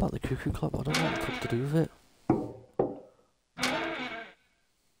thinking about the cuckoo clock, but I don't know what the fuck to do with it.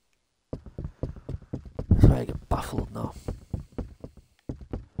 That's why I get baffled now.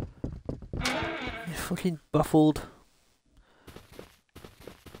 You're fucking baffled.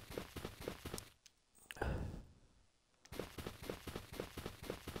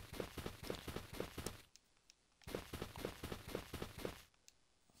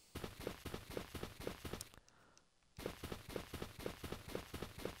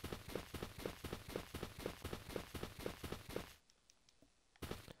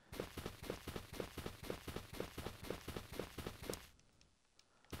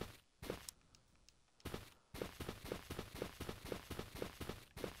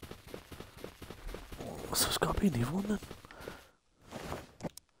 So it's got to be a new one then.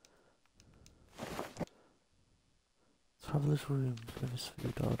 Traveller's room, service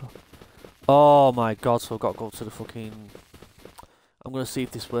food order. Oh my god, so I've got to go to the fucking... I'm going to see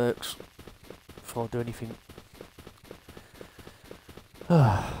if this works before I do anything. Don't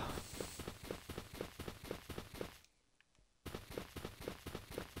know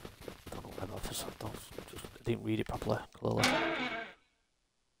why I'm off, I didn't read it properly, clearly.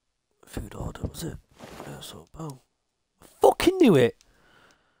 Food order, was it? Yeah, so, boom. I fucking knew it!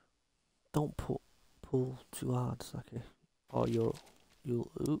 Don't pull too hard, Saki. Or you'll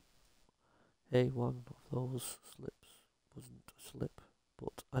ooh. Hey, one of those slips wasn't a slip,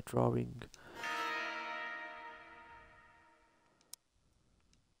 but a drawing.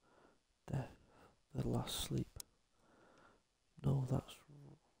 Death, the last sleep. No, that's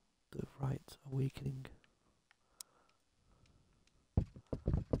the right awakening.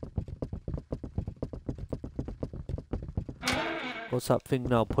 What's that thing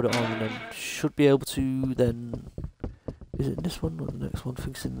now? Put it on and then should be able to then... Is it this one or the next one? I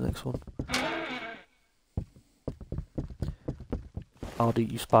think it's in the next one. I'll do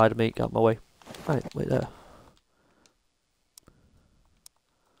you spider mate, get out my way. Right, wait there.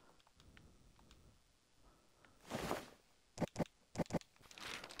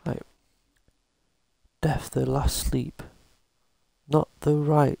 Right. Death, the last sleep. Not the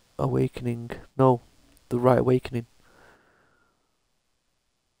right awakening. No, the right awakening.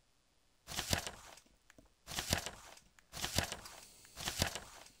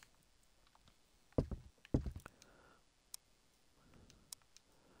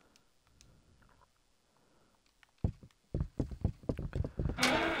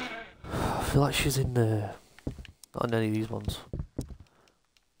 I feel like she's in the... Not in any of these ones.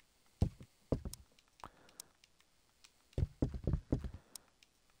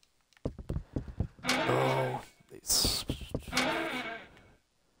 No, it's...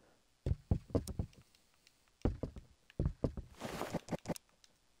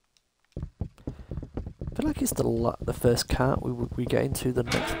 I feel like it's the first cat we get into the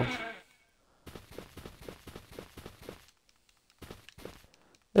next one.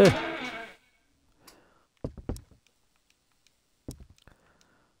 Yeah.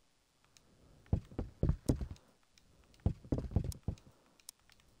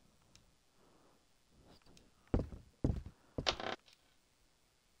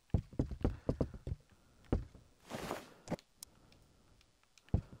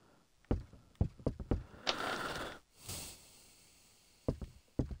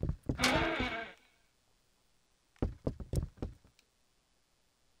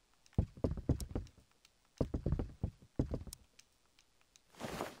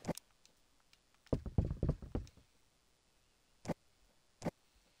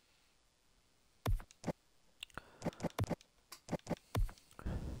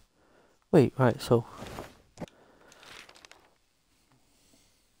 Wait, right, so...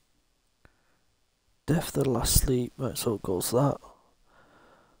 Death, the last sleep. Right, so it goes that.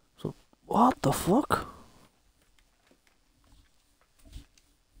 So, what the fuck?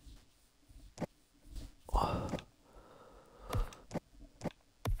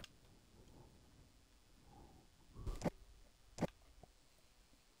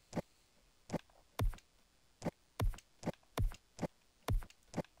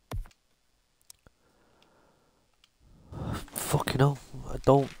 Fucking hell, I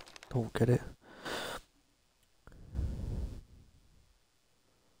don't get it.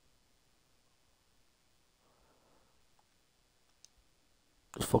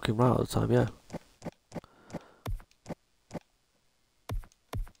 Just fucking right all the time, yeah.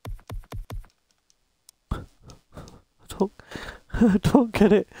 I don't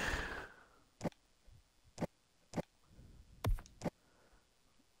get it.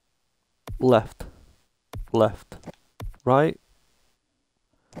 left, left, right,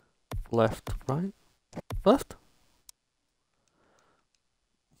 left, right, left.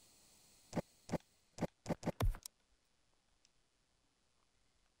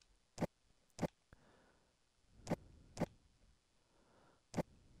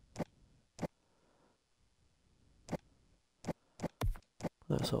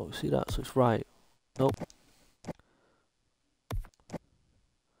 Let's all see that, so it's right. Nope.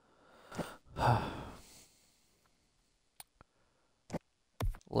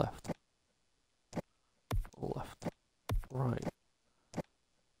 Left, left, right,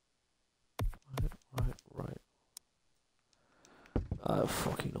 right. I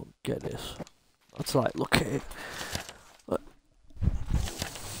fucking don't get this. That's like, look at it.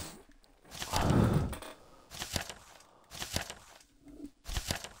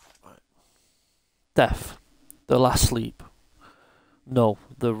 Death. The last sleep. No,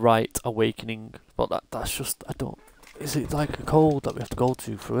 the right awakening. But that's just, I don't... Is it like a code that we have to go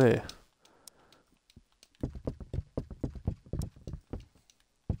to through here?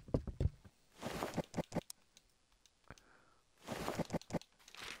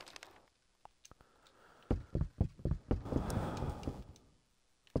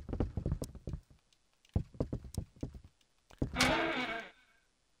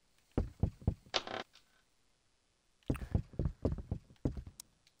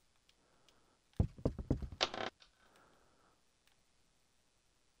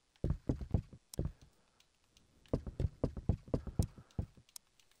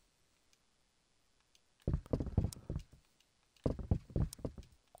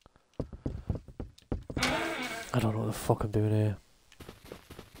 I don't know what the fuck I'm doing here.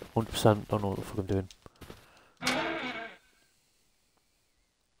 100% don't know what the fuck I'm doing.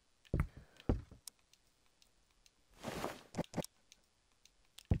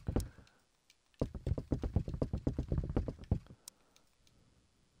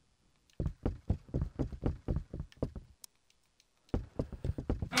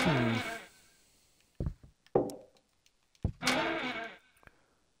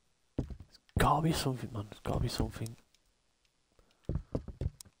 Gotta be something, man. There's gotta be something.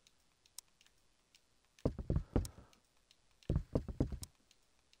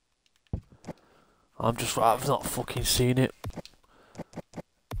 I've not fucking seen it.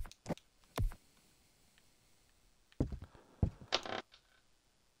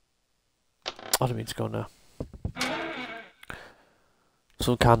 I don't mean to go now.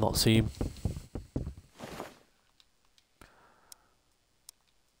 So cannot see him.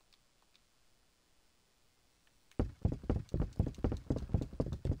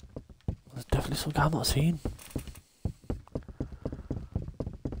 There's definitely some guy I'm not seeing.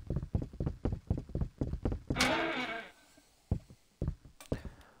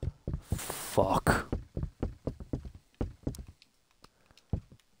 Fuck.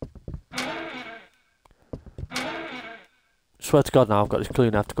 Swear to God now I've got this clue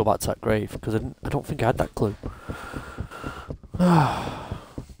and I have to go back to that grave because I don't think I had that clue.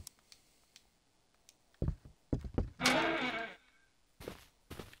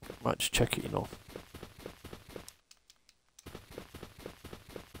 Might just check it, you know.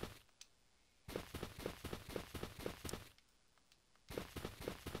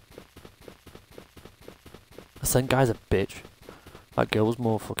 I said guy's a bitch. That girl was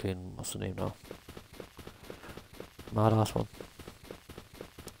more fucking, what's her name now? Mad ass one.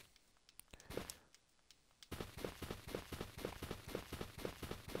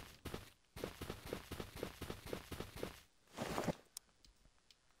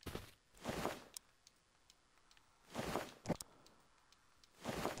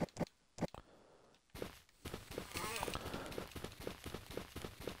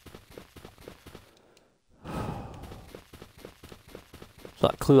 So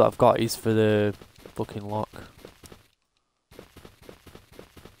that clue that I've got is for the fucking lock.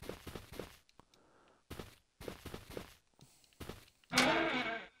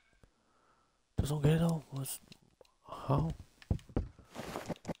 Doesn't get it though. How?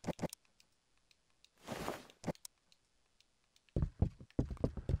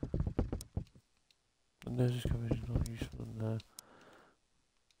 And there's this coverage not useful in there.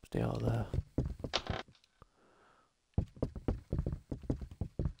 Stay out of there.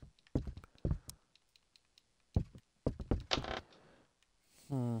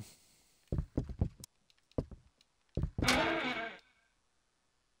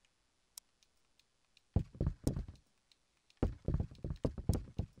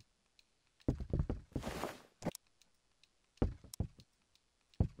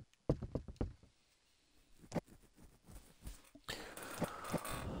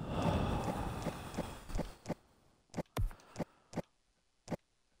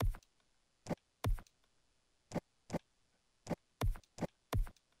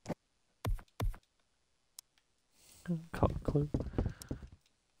 Got a clue.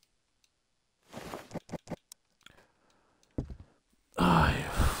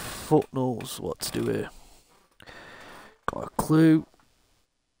 Fuck knows what to do here. Got a clue.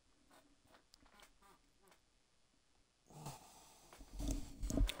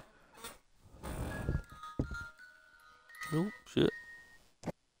 Oh shit.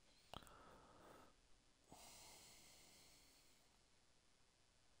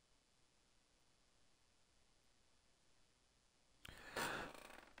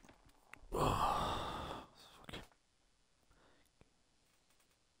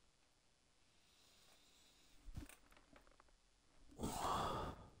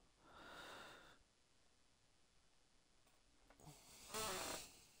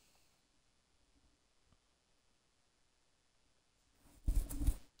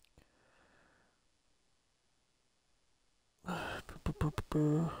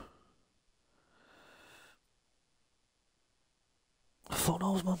 Fuck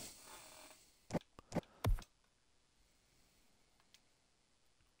knows, man.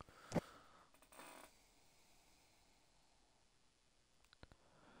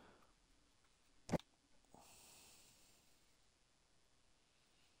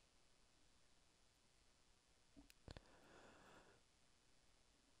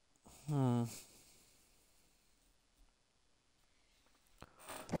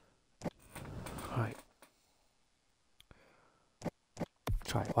 Right.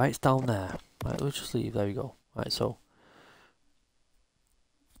 Try it. Right, it's down there. Right, let's just leave. There we go. Right, so.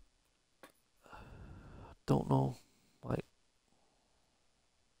 Don't know. Like.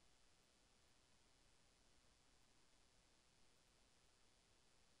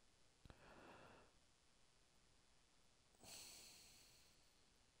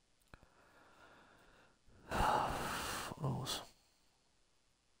 Fuck knows.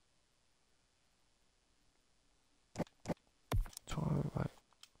 Try it, right.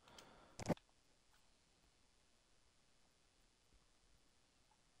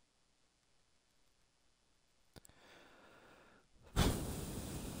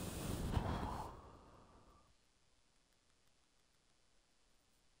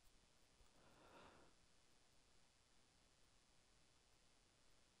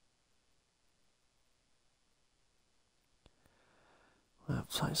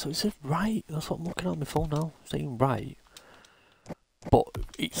 So it says right. That's what I'm looking at on my phone now. It's saying right. But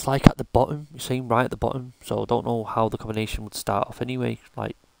it's like at the bottom. It's saying right at the bottom. So I don't know how the combination would start off anyway.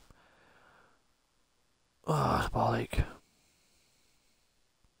 Like. Oh, it's bollock.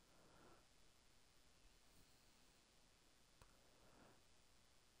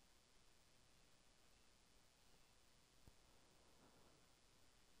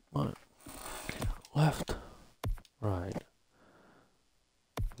 Right. Left. Right.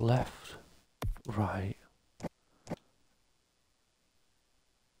 Left. Right.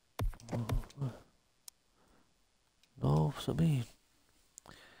 No, what's that mean?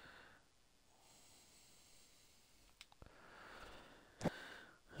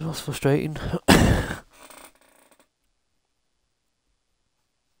 That's frustrating.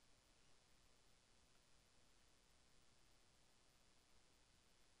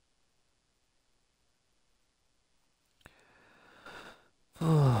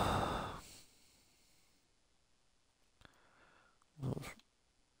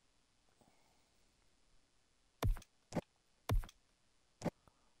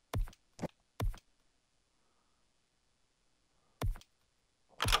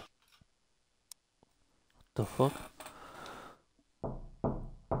 The fuck?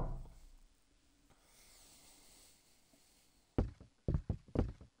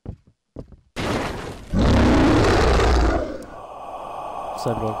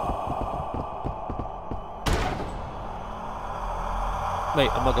 Said one.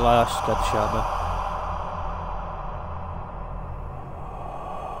 Mate, I'm not gonna lie, I scared the shit out of me.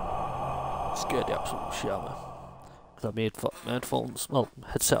 Scared the absolute shit out of me. Because I made my headphones, well,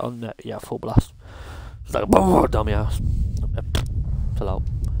 headset on, yeah, full blast. It's like, boom, down my ass. Fell out.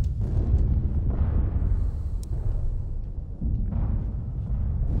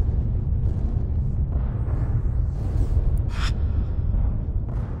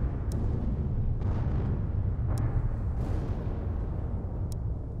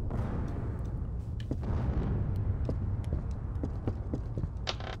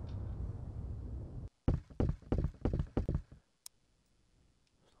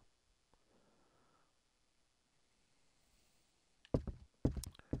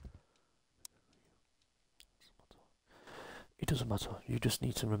 It doesn't matter. You just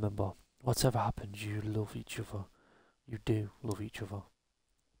need to remember, whatever happens, you love each other. You do love each other.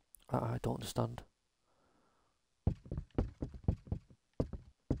 I don't understand.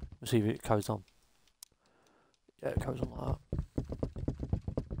 Let's see if it carries on. Yeah, it carries on like that.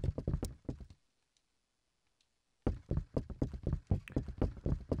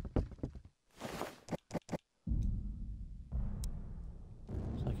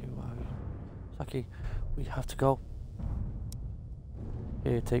 Saki, why? Saki, we have to go.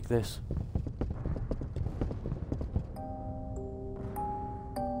 Here, take this.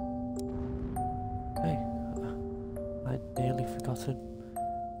 Hey, I'd nearly forgotten.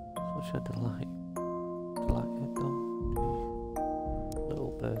 Such a delight. Delighted, don't be,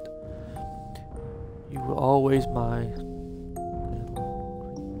 little bird. You were always my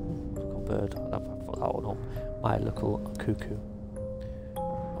little bird. I've put that one up. My little cuckoo.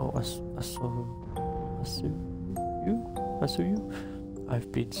 Oh, I saw you.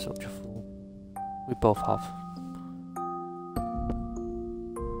 I've been such a fool. We both have.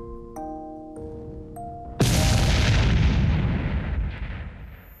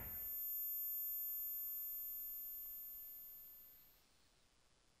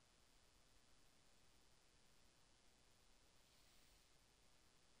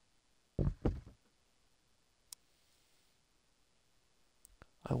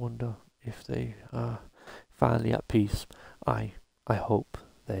 I wonder if they are finally at peace. I hope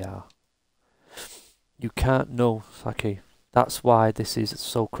they are. You can't know, Saki. That's why this is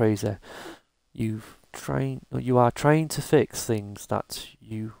so crazy. You are trying to fix things that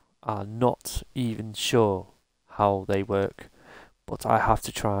you are not even sure how they work. But I have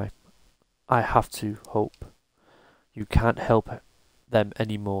to try. I have to hope. You can't help them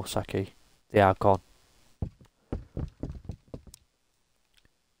anymore, Saki. They are gone.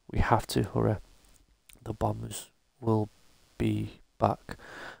 We have to hurry. The bombers will be back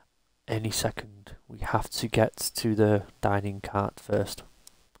any second. We have to get to the dining cart first.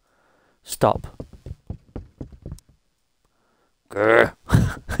 Stop. Grr.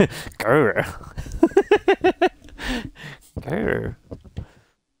 Grr. Grr.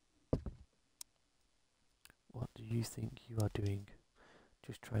 What do you think you are doing?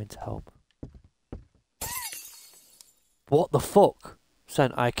 Just trying to help. What the fuck?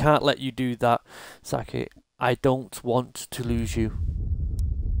 Sen, I can't let you do that, Saki. I don't want to lose you.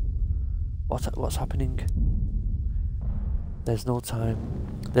 What's happening? There's no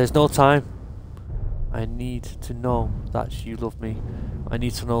time. There's no time. I need to know that you love me. I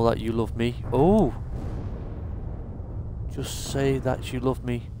need to know that you love me. Oh! Just say that you love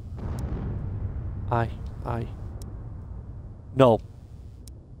me. No.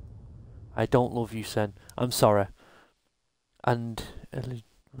 I don't love you, Sen. I'm sorry. And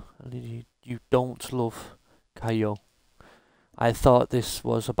you don't love Kaio. I thought this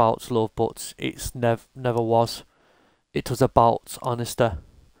was about love, but it's never was. It was about honesty.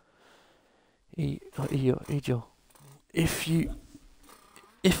 Ijo, if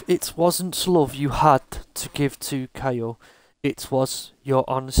it wasn't love you had to give to Kaio, it was your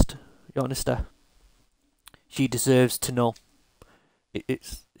honesty. She deserves to know.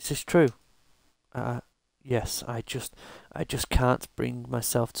 Is this true? Yes, I just can't bring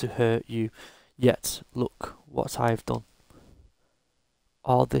myself to hurt you. Yet, look what I've done.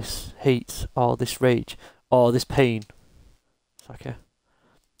 All this hate, all this rage, all this pain. Saki,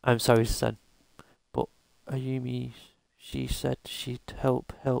 I'm sorry, Sen, but Ayumi, she said she'd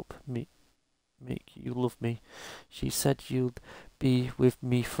help me, make you love me. She said you'd be with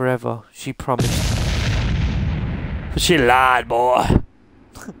me forever. She promised. But she lied, boy.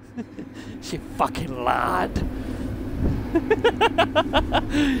 She fucking lied.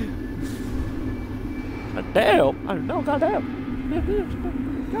 Damn, I know, goddamn.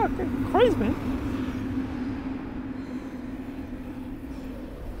 God, crazy, man.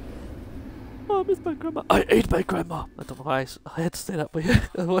 Oh, I miss my grandma. I ate my grandma. I don't know why I had to say that, but yeah,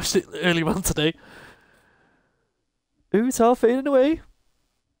 I watched it earlier on today. Ooh, it's all fading away.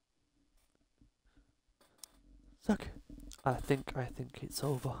 Suck. I think it's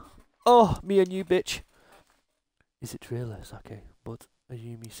over. Oh, me and you, bitch. Is it really, Saki? But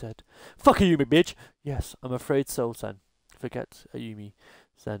Ayumi said, "Fuck Ayumi, bitch." Yes, I'm afraid so, Sen. Forget Ayumi,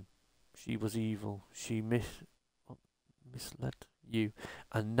 Sen. She was evil. She misled you,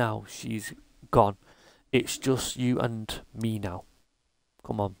 and now she's gone. It's just you and me now.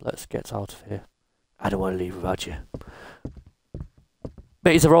 Come on, let's get out of here. I don't want to leave without you.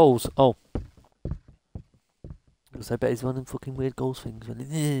 Bet he's a rolls. Oh. Because I bet he's one of them fucking weird ghost things.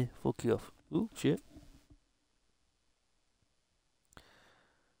 And fuck you off. Ooh, shit.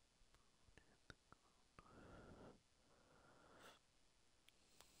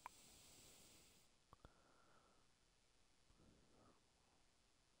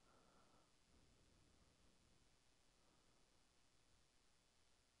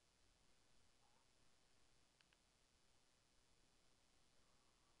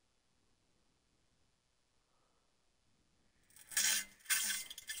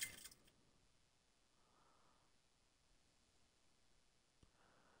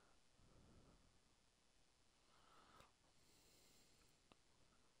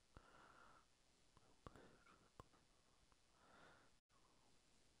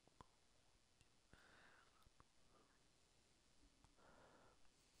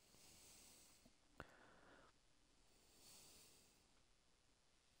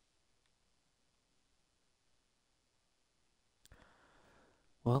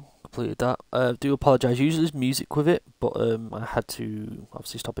 well, completed that. Do apologise. Usually there's music with it, but I had to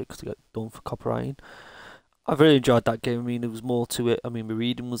obviously stop it because it got done for copywriting. I've really enjoyed that game. I mean, there was more to it. I mean, my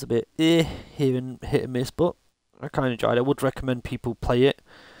reading was a bit here and hit and miss, but I kind of enjoyed it. I would recommend people play it,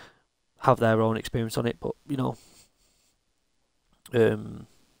 have their own experience on it, but you know,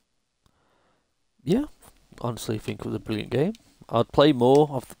 yeah, honestly, I think it was a brilliant game. I'd play more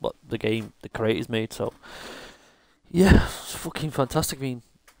of what the game the creators made. So yeah, it's fucking fantastic. I mean,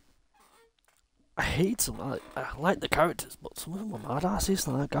 I hate some. I like the characters, but some of them are mad asses.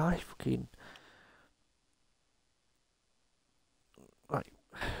 Like that guy, fucking like,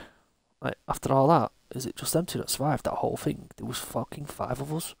 like after all that, is it just them two that survived that whole thing? There was fucking 5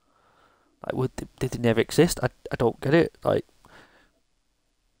 of us. Like, did they never exist? I don't get it. Like,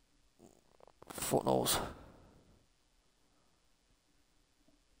 fuck knows.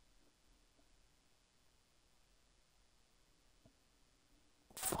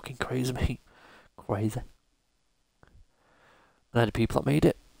 Fucking crazy, mate. Crazy. And then the people that made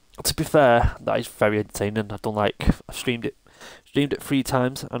it. To be fair, that is very entertaining. I've streamed it 3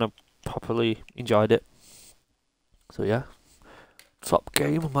 times, and I've properly enjoyed it. So yeah, top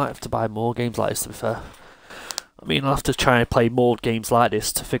game. I might have to buy more games like this. To be fair, I mean, I'll have to try and play more games like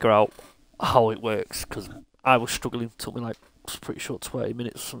this to figure out how it works, because I was struggling. It took me like pretty short 20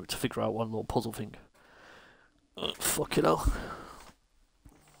 minutes or something to figure out one little puzzle thing. Fucking hell.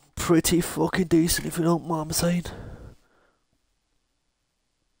 Pretty fucking decent, if you don't mind me saying.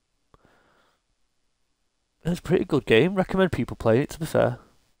 It's a pretty good game. Recommend people play it, to be fair.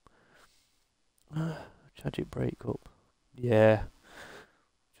 Tragic breakup. Yeah.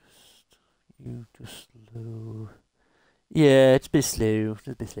 Just slow. Yeah, it's a bit slow. It's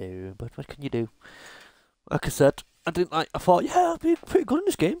a bit slow. But what can you do? Like I said, I thought, yeah, I'd be pretty good in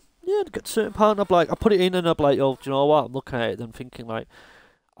this game. Yeah, I'd get to a certain part and I put it in and I'd be like, oh, do you know what? I'm looking at it then thinking like,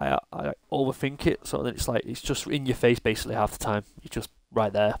 I overthink it, so then it's just in your face basically half the time. It's just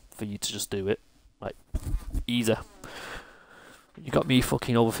right there for you to just do it, like easy. You got me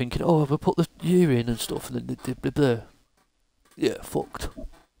fucking overthinking. Oh, have I put the year in and stuff, and then the yeah, fucked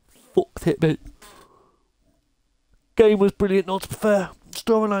it, mate. Game was brilliant, not to be fair.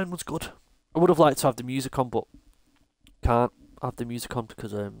 Storyline was good. I would have liked to have the music on, but can't have the music on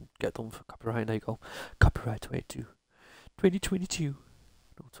because get done for copyright. There you go, copyright 2022.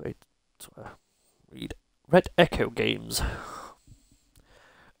 Read Red Echo Games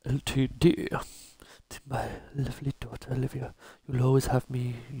Ltd. To my lovely daughter Olivia, you'll always have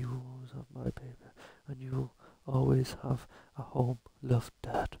me, you always have my baby, and you'll always have a home, loved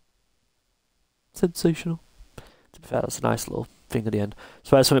dad. Sensational. To be fair, that's a nice little thing at the end.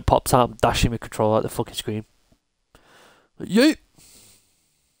 So as something pops out, I'm dashing my controller at the fucking screen. Yay!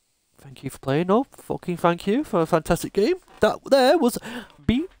 Thank you for playing. No, fucking thank you for a fantastic game. That there was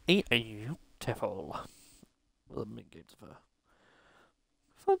beautiful. Well, the main games are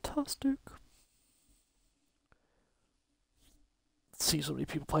fantastic. See so many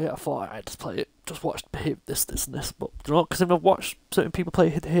people play it. I thought I'd just play it. Just watch this, and this. But you know, because I've watched certain people play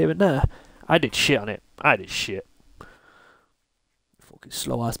it here and there, I did shit on it. I did shit. Fucking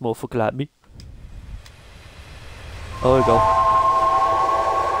slow ass motherfucker like me. Oh, we go.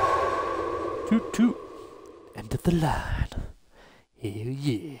 Toot toot. End of the line. Hell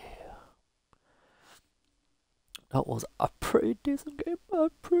yeah. That was a pretty decent game.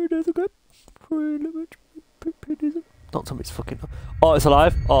 Pretty decent. Don't tell me it's fucking. Oh, it's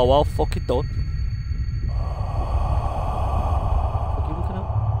alive. Oh well, fucking done. What are you looking at?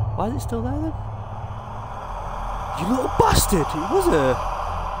 Why is it still there then? You little bastard! It was a.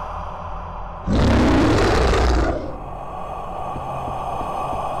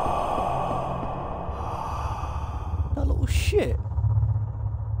 Shit.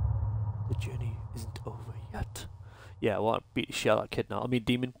 The journey isn't over yet. Yeah, I want to beat the shit out of that kid now. I mean,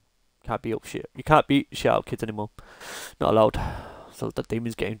 demon can't beat up shit. You can't beat the shit out of kids anymore. Not allowed. So that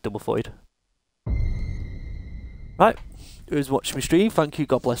demon's getting double-footed. Right. Who's watching my stream? Thank you.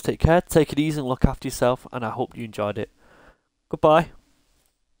 God bless. Take care. Take it easy and look after yourself. And I hope you enjoyed it. Goodbye.